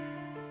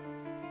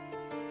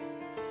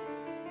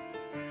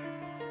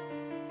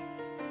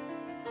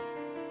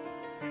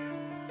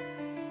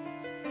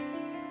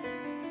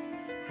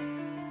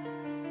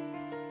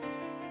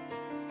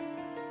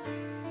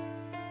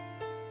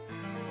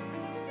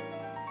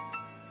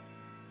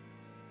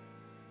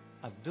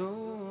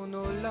 אדון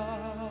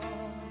עולם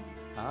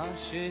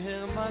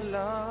אשר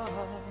מלך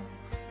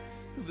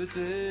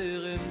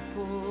בטרם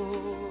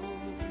כל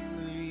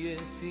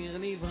יציר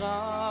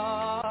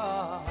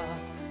נברא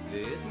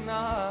ואת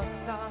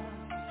נעשה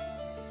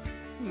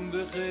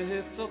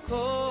בחפצו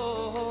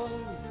כל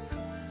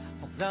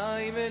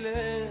אזי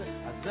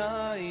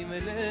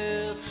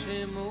מלך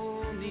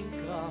שמו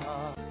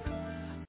נקרא